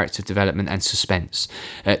on character development and suspense,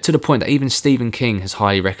 to the point that even Stephen King has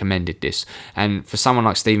highly recommended this. And for someone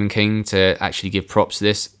like Stephen King to actually give props to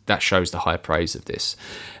this, that shows the high praise of this.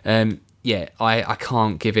 Yeah, I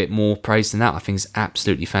can't give it more praise than that. I think it's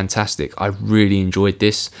absolutely fantastic. I really enjoyed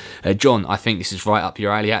this. John, I think this is right up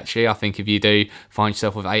your alley, actually. I think if you do find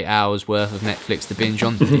yourself with 8 hours worth of Netflix to binge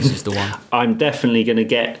on, this is the one. I'm definitely going to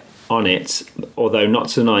get on it, although not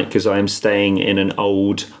tonight, because I am staying in an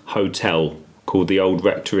old hotel called the Old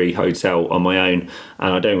Rectory Hotel on my own,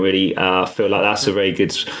 and I don't really feel like that's a very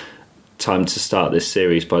good time to start this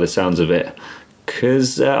series by the sounds of it.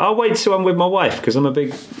 Because I'll wait till I'm with my wife, because I'm a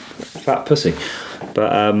big fat pussy.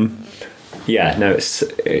 But yeah, no, it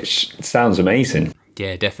sounds amazing.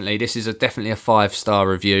 Yeah, definitely. This is definitely a 5-star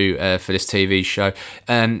review for this TV show.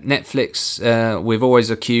 Netflix, we've always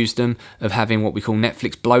accused them of having what we call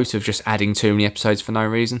Netflix bloat, of just adding too many episodes for no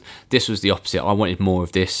reason. This was the opposite. I wanted more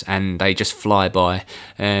of this, and they just fly by.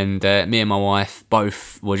 And me and my wife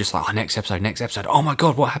both were just like, oh, next episode. Oh my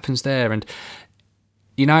God, what happens there? And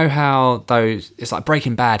you know how it's like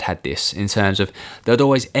Breaking Bad had this, in terms of they'd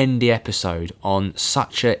always end the episode on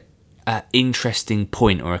such a interesting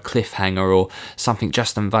point, or a cliffhanger, or something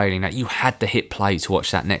just unveiling, that you had to hit play to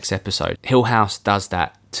watch that next episode. Hill House does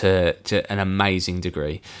that to an amazing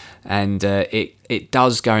degree, and it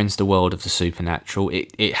does go into the world of the supernatural.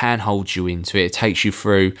 It handholds you into it. It takes you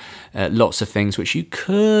through lots of things which you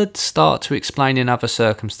could start to explain in other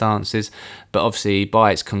circumstances, but obviously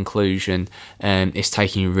by its conclusion, it's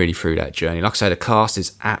taking you really through that journey. Like I say, the cast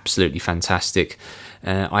is absolutely fantastic.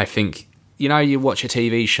 I think, you know, you watch a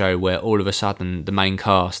TV show where all of a sudden the main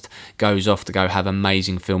cast goes off to go have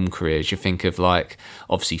amazing film careers. You think of, like,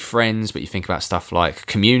 obviously Friends, but you think about stuff like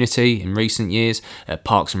Community in recent years,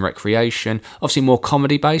 Parks and Recreation, obviously more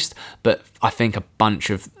comedy based, but I think a bunch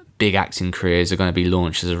of big acting careers are going to be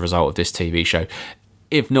launched as a result of this TV show.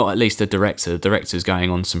 If not at least the director. The director's going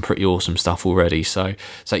on some pretty awesome stuff already. So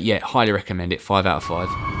yeah, highly recommend it. 5 out of 5.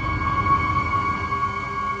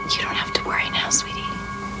 You don't have to worry now, sweetie.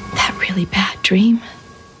 That really bad dream?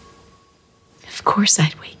 Of course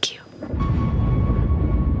I'd wake you.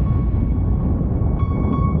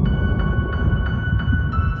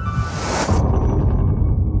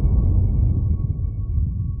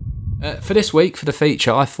 For this week, for the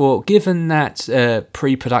feature, I thought, given that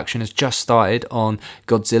pre-production has just started on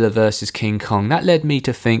Godzilla vs. King Kong, that led me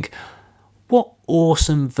to think, what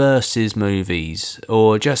awesome versus movies,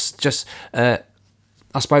 or just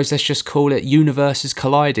I suppose let's just call it universes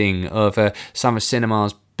colliding, of some of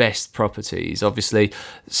cinema's best properties. Obviously,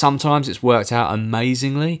 sometimes it's worked out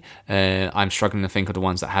amazingly. I'm struggling to think of the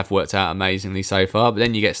ones that have worked out amazingly so far, but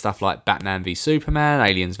then you get stuff like Batman v Superman,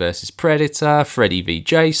 Aliens vs Predator, Freddy v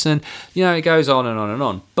Jason. You know, it goes on and on and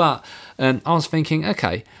on. But I was thinking,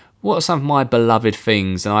 okay, what are some of my beloved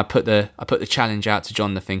things? And I put the challenge out to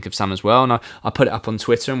John to think of some as well, and I put it up on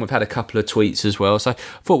Twitter, and we've had a couple of tweets as well. So I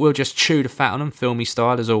thought we'll just chew the fat on them, filmy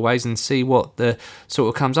style as always, and see what the sort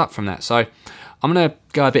of comes up from that. So I'm going to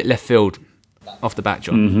go a bit left field off the bat,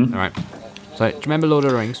 John. Mm-hmm. All right. So do you remember Lord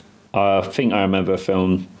of the Rings? I think I remember a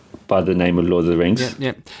film by the name of Lord of the Rings.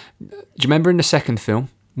 Yeah. Do you remember in the second film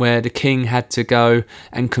where the king had to go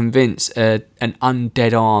and convince an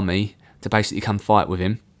undead army to basically come fight with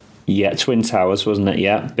him? Yeah, Twin Towers, wasn't it?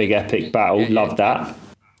 Yeah, big epic battle. Loved that.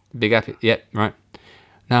 Big epic, yep, right.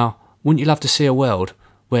 Now, wouldn't you love to see a world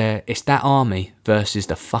where it's that army versus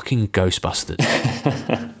the fucking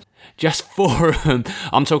Ghostbusters? Just 4 of them.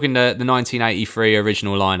 I'm talking the 1983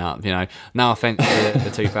 original lineup, you know. No offence to the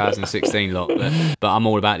 2016 lot, but I'm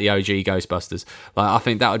all about the OG Ghostbusters. Like, I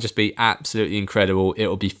think that would just be absolutely incredible. It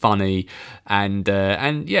would be funny, and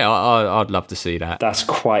yeah, I'd love to see that. That's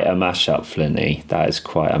quite a mashup, Flinty. That is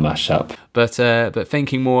quite a mashup. But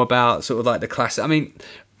thinking more about sort of like the classic. I mean,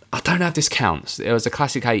 I don't know if this counts. It was a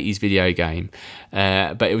classic 80s video game,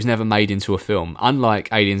 but it was never made into a film. Unlike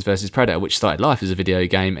Aliens vs Predator, which started life as a video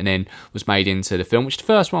game and then was made into the film, which the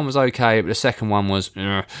first one was okay, but the second one was,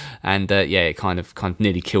 and it kind of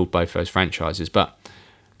nearly killed both those franchises. But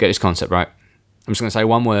get this concept right. I'm just going to say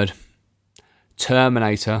one word: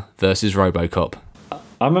 Terminator versus RoboCop.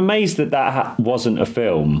 I'm amazed that wasn't a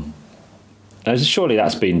film. Surely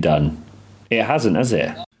that's been done. It hasn't, has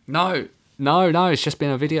it? No, it's just been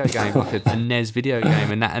a video game, like a NES video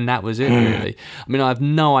game, and that was it, really. I mean, I have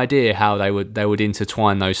no idea how they would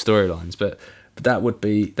intertwine those storylines, but that would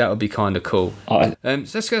be kind of cool. So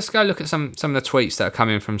let's go look at some of the tweets that are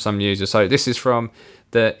coming from some users. So this is from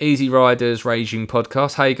the Easy Riders Raging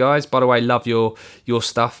podcast. Hey guys, by the way, love your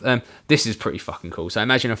stuff. This is pretty fucking cool. So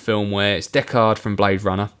imagine a film where it's Deckard from Blade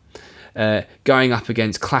Runner going up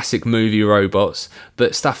against classic movie robots,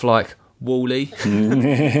 but stuff like Wall-E,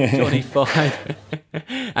 Johnny Five,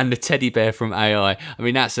 and the teddy bear from AI. I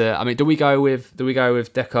mean, do we go with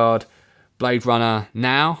Deckard, Blade Runner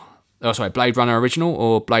now? Oh, sorry, Blade Runner original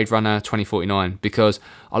or Blade Runner 2049? Because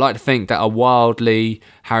I like to think that a wildly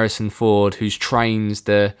Harrison Ford, who's trains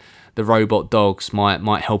the robot dogs,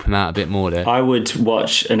 might help him out a bit more there. I would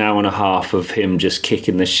watch an hour and a half of him just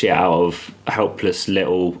kicking the shit out of helpless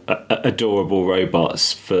little adorable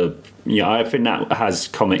robots for. Yeah, I think that has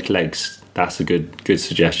comic legs. That's a good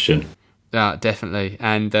suggestion. Yeah, definitely.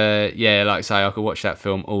 And like I say, I could watch that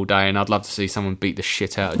film all day, and I'd love to see someone beat the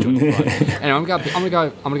shit out of Johnny Five. Anyway, I'm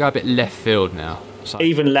gonna go a bit left field now. So,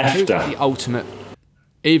 even lefter.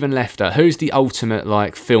 Who's the ultimate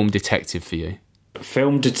like film detective for you?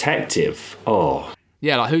 Film detective. Oh.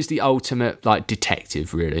 Yeah, like who's the ultimate like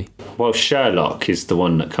detective, really? Well, Sherlock is the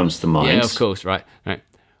one that comes to mind. Yeah, of course, right.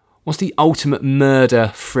 What's the ultimate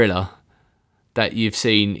murder thriller that you've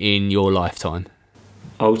seen in your lifetime?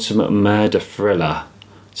 Ultimate murder thriller.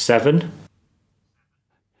 Seven?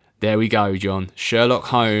 There we go, John. Sherlock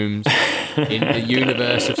Holmes in the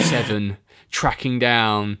universe of Seven, tracking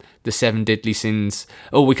down the 7 deadly sins.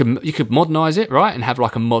 Or you could modernise it, right, and have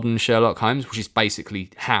like a modern Sherlock Holmes, which is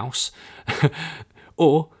basically House.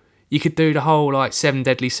 Or you could do the whole like 7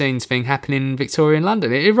 deadly sins thing happening in Victorian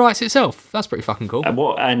London. It writes itself. That's pretty fucking cool.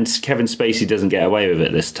 And Kevin Spacey doesn't get away with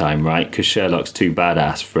it this time, right? Because Sherlock's too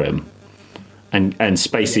badass for him. And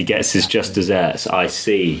Spacey gets his just desserts. I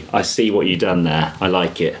see what you've done there. I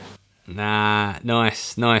like it. Nah,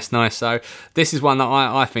 nice. So this is one that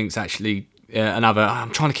I think's actually another.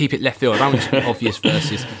 I'm trying to keep it left field. I don't want to be obvious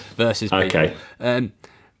versus people. Okay.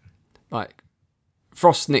 Like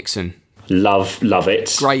Frost Nixon. Love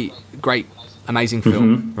it. Great, amazing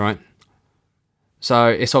film, right? So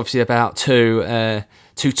it's obviously about two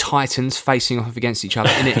titans facing off against each other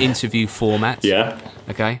in an interview format. Yeah.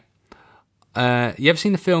 Okay. You ever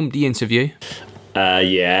seen the film The Interview?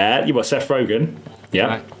 Yeah. You got Seth Rogen?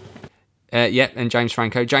 Yeah. Right. And James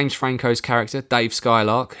Franco. James Franco's character, Dave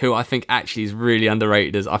Skylark, who I think actually is really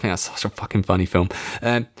underrated. I think that's such a fucking funny film.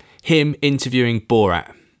 Him interviewing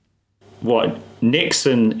Borat. What?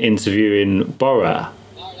 Nixon interviewing Borat?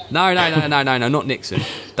 No, not Nixon.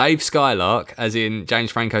 Dave Skylark, as in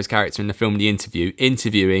James Franco's character in the film The Interview,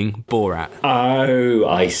 interviewing Borat. Oh,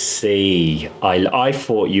 I see. I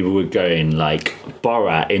thought you were going like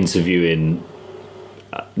Borat interviewing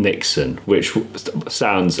Nixon, which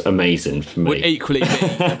sounds amazing for me. Would equally be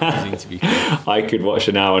amazing to be fair. I could watch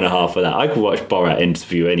an hour and a half of that. I could watch Borat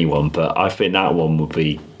interview anyone, but I think that one would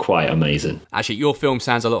be quite amazing. Actually, your film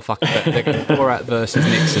sounds a lot fucking better. They're going Borat versus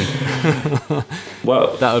Nixon.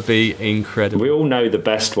 Well, that would be incredible. We all know the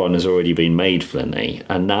best one has already been made, Flinny,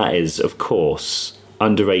 and that is, of course,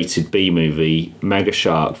 underrated B movie Mega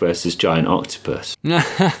Shark versus Giant Octopus.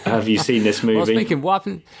 Have you seen this movie? I was thinking, what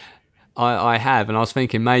happened? I have, and I was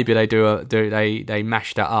thinking maybe they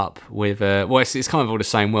mash that up with it's kind of all the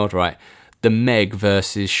same world, right? The Meg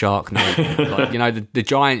versus Sharknado, like, the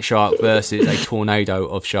giant shark versus a tornado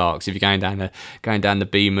of sharks. If you're going down the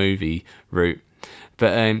B movie route,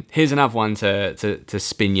 but here's another one to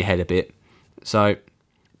spin your head a bit. So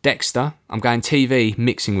Dexter, I'm going TV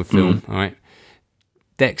mixing with film. All right,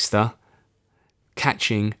 Dexter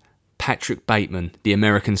catching Patrick Bateman, the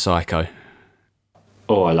American Psycho.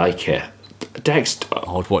 Oh, I like it. Dexter.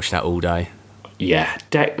 I would watch that all day. Yeah,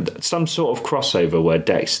 some sort of crossover where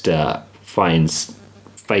Dexter finds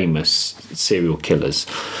famous serial killers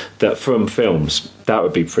that from films. That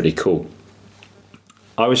would be pretty cool.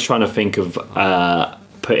 I was trying to think of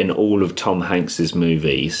putting all of Tom Hanks's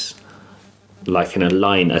movies like in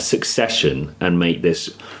a succession, and make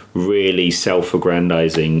this really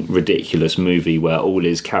self-aggrandizing, ridiculous movie where all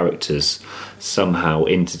his characters somehow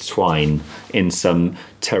intertwine in some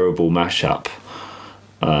terrible mashup.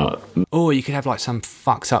 Or you could have like some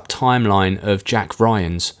fucked up timeline of Jack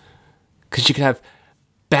Ryan's, because you could have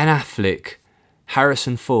Ben Affleck,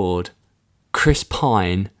 Harrison Ford, Chris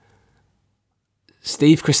Pine,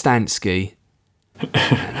 Steve Krasinski.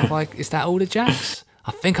 And is that all the Jacks?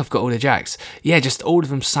 I think I've got all the Jacks. Yeah, just all of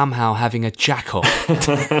them somehow having a jack off.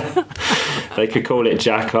 They could call it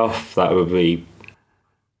Jack Off. That would be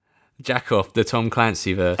Jack Off, the Tom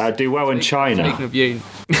Clancy verse. I'd do well in China. Speaking of you,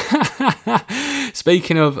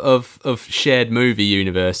 speaking of shared movie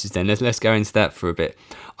universes, then let's go into that for a bit.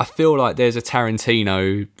 I feel like there's a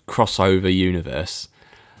Tarantino crossover universe.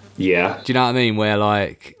 Yeah. Do you know what I mean? Where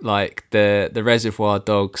like the Reservoir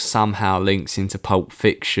Dogs somehow links into Pulp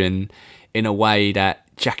Fiction in a way that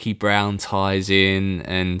Jackie Brown ties in,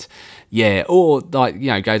 and yeah, or like, you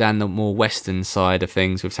know, go down the more Western side of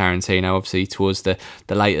things with Tarantino. Obviously, towards the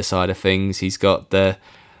later side of things, he's got Django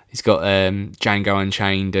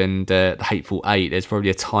Unchained and the Hateful Eight. There's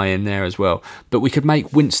probably a tie in there as well. But we could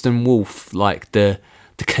make Winston Wolfe like the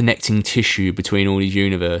connecting tissue between all these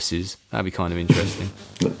universes. That'd be kind of interesting.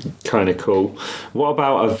 Kind of cool. What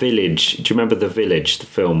about A Village? Do you remember The Village, the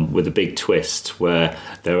film with a big twist where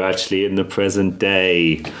they're actually in the present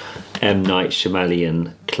day? M. Night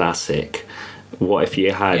Shyamalan classic. What if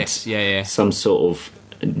you had some sort of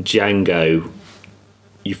Django,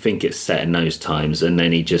 you think it's set in those times, and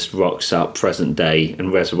then he just rocks up present day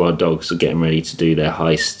and Reservoir Dogs are getting ready to do their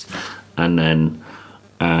heist, and then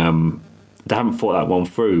they haven't thought that one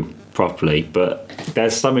through properly, but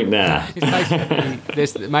there's something there.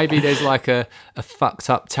 Maybe there's like a fucked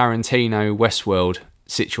up Tarantino Westworld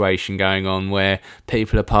situation going on where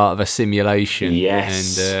people are part of a simulation.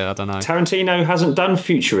 Yes. And I don't know. Tarantino hasn't done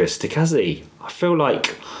futuristic, has he? I feel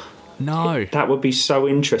like no. That would be so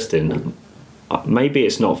interesting. Maybe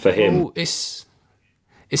it's not for him. Well, it's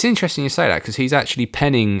interesting you say that, because he's actually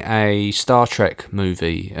penning a Star Trek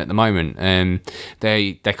movie at the moment.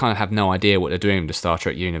 They kind of have no idea what they're doing with the Star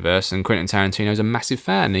Trek universe, and Quentin Tarantino's a massive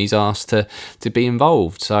fan. He's asked to be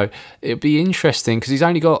involved, so it'd be interesting, because he's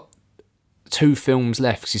only got 2 films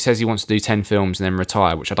left, because he says he wants to do 10 films and then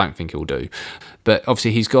retire, which I don't think he'll do. But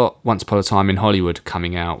obviously he's got Once Upon a Time in Hollywood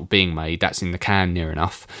coming out, being made. That's in the can near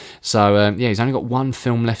enough. So he's only got 1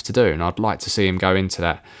 film left to do, and I'd like to see him go into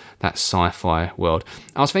that sci-fi world.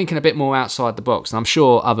 I was thinking a bit more outside the box, and I'm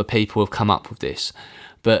sure other people have come up with this,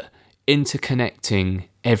 but interconnecting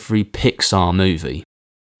every Pixar movie.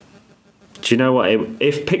 Do you know what?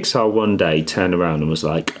 If Pixar one day turned around and was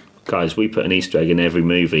like, guys, we put an Easter egg in every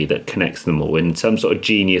movie that connects them all in some sort of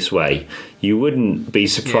genius way, you wouldn't be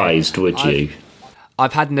surprised, would you?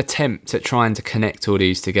 I've had an attempt at trying to connect all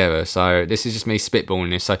these together, so this is just me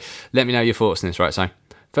spitballing this, so let me know your thoughts on this, right? So,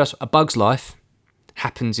 first, A Bug's Life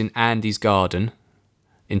happens in Andy's garden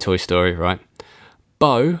in Toy Story, right?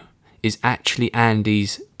 Bo is actually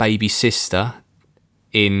Andy's baby sister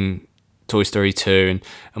in Toy Story 2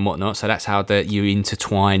 and whatnot, so that's how you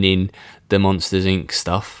intertwine in the Monsters Inc.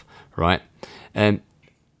 stuff, right?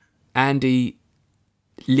 Andy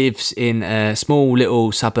lives in a small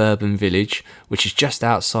little suburban village which is just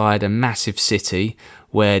outside a massive city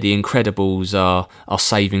where the Incredibles are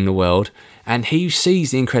saving the world, and he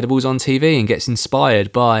sees the Incredibles on TV and gets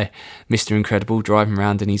inspired by Mr. Incredible driving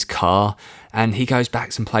around in his car, and he goes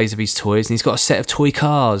back and plays with his toys, and he's got a set of toy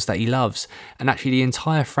cars that he loves, and actually the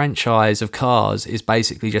entire franchise of Cars is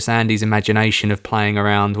basically just Andy's imagination of playing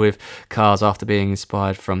around with cars after being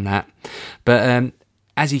inspired from that. But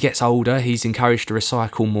as he gets older, he's encouraged to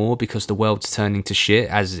recycle more because the world's turning to shit,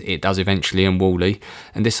 as it does eventually in Wall-E,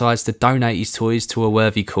 and decides to donate his toys to a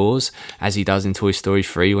worthy cause, as he does in Toy Story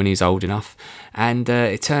 3 when he's old enough. And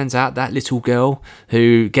it turns out that little girl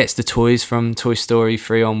who gets the toys from Toy Story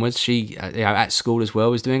 3 onwards, she, at school as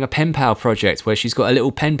well, was doing a pen pal project where she's got a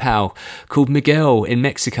little pen pal called Miguel in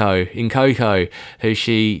Mexico, in Coco, who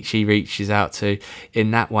she reaches out to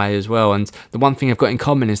in that way as well. And the one thing they've got in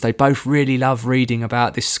common is they both really love reading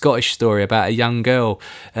about this Scottish story about a young girl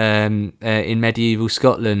in medieval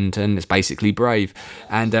Scotland, and it's basically Brave.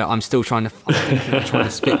 And I'm thinking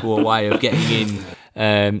of spitball a way of getting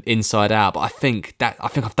in Inside Out, but I think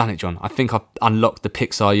I've done it, John. I think I've unlocked the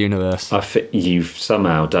Pixar universe. I think you've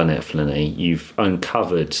somehow done it, Flinny. You've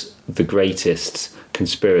uncovered the greatest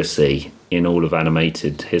conspiracy in all of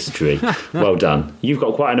animated history. Well done. You've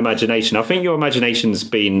got quite an imagination. I think your imagination's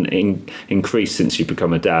been increased since you've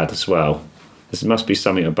become a dad as well. There must be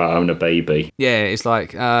something about having a baby. Yeah, it's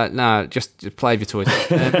like, no, just play with your toys.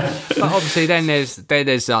 But obviously then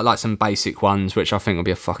there's like some basic ones, which I think will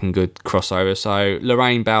be a fucking good crossover. So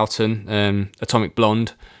Lorraine Boughton, Atomic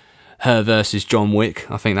Blonde, her versus John Wick.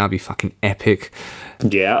 I think that'd be fucking epic.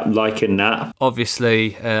 Yeah, liking that.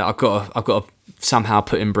 Obviously, I've got to somehow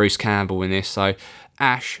put in Bruce Campbell in this. So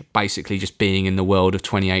Ash basically just being in the world of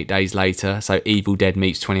 28 Days Later. So Evil Dead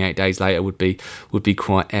meets 28 Days Later would be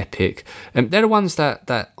quite epic. They're the ones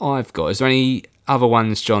that I've got. Is there any other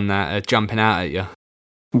ones, John, that are jumping out at you?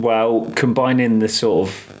 Well, combining the sort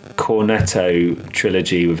of Cornetto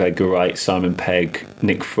trilogy with Edgar Wright, Simon Pegg,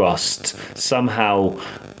 Nick Frost, somehow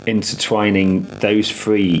intertwining those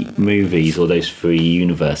three movies or those three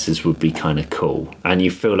universes would be kind of cool. And you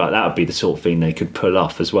feel like that would be the sort of thing they could pull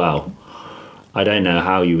off as well. I don't know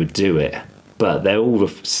how you would do it, but they're all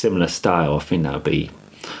of similar style. I think that would be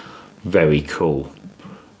very cool.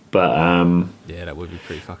 But yeah, that would be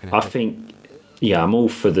pretty fucking epic. I think, yeah, I'm all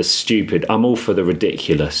for the stupid. I'm all for the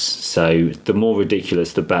ridiculous. So the more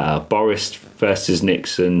ridiculous, the better. Boris versus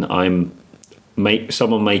Nixon.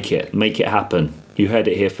 Someone make it happen. You heard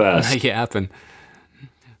it here first. Make it happen.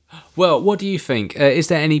 Well, what do you think? Is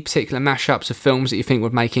there any particular mashups of films that you think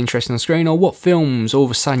would make interesting on screen, or what films all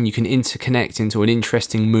of a sudden you can interconnect into an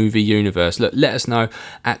interesting movie universe? Look, let us know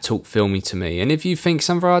at Talk Filmy to Me. And if you think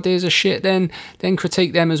some of our ideas are shit, then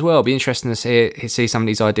critique them as well. It'll be interesting to see some of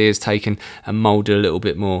these ideas taken and moulded a little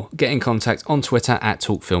bit more. Get in contact on Twitter at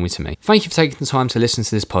Talk Filmy to Me. Thank you for taking the time to listen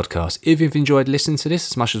to this podcast. If you've enjoyed listening to this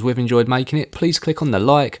as much as we've enjoyed making it, please click on the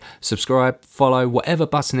like, subscribe, follow, whatever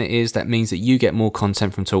button it is that means that you get more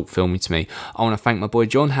content from Talk Filmy to Me. I want to thank my boy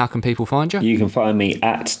John. How can people find you? You can find me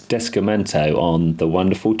at Descamento on the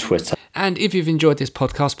wonderful Twitter. And if you've enjoyed this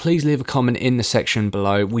podcast, please leave a comment in the section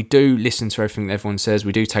below. We do listen to everything that everyone says.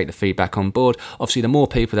 We do take the feedback on board. Obviously, the more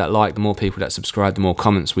people that like, the more people that subscribe, the more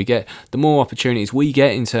comments we get, the more opportunities we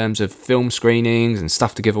get in terms of film screenings and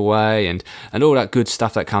stuff to give away and all that good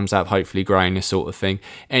stuff that comes up, hopefully growing this sort of thing.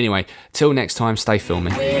 Anyway, till next time, stay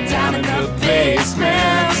filmy. We're down in the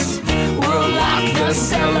basement. We'll lock the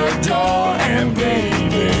cellar door and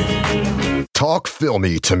baby. Talk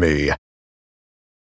Filmy to Me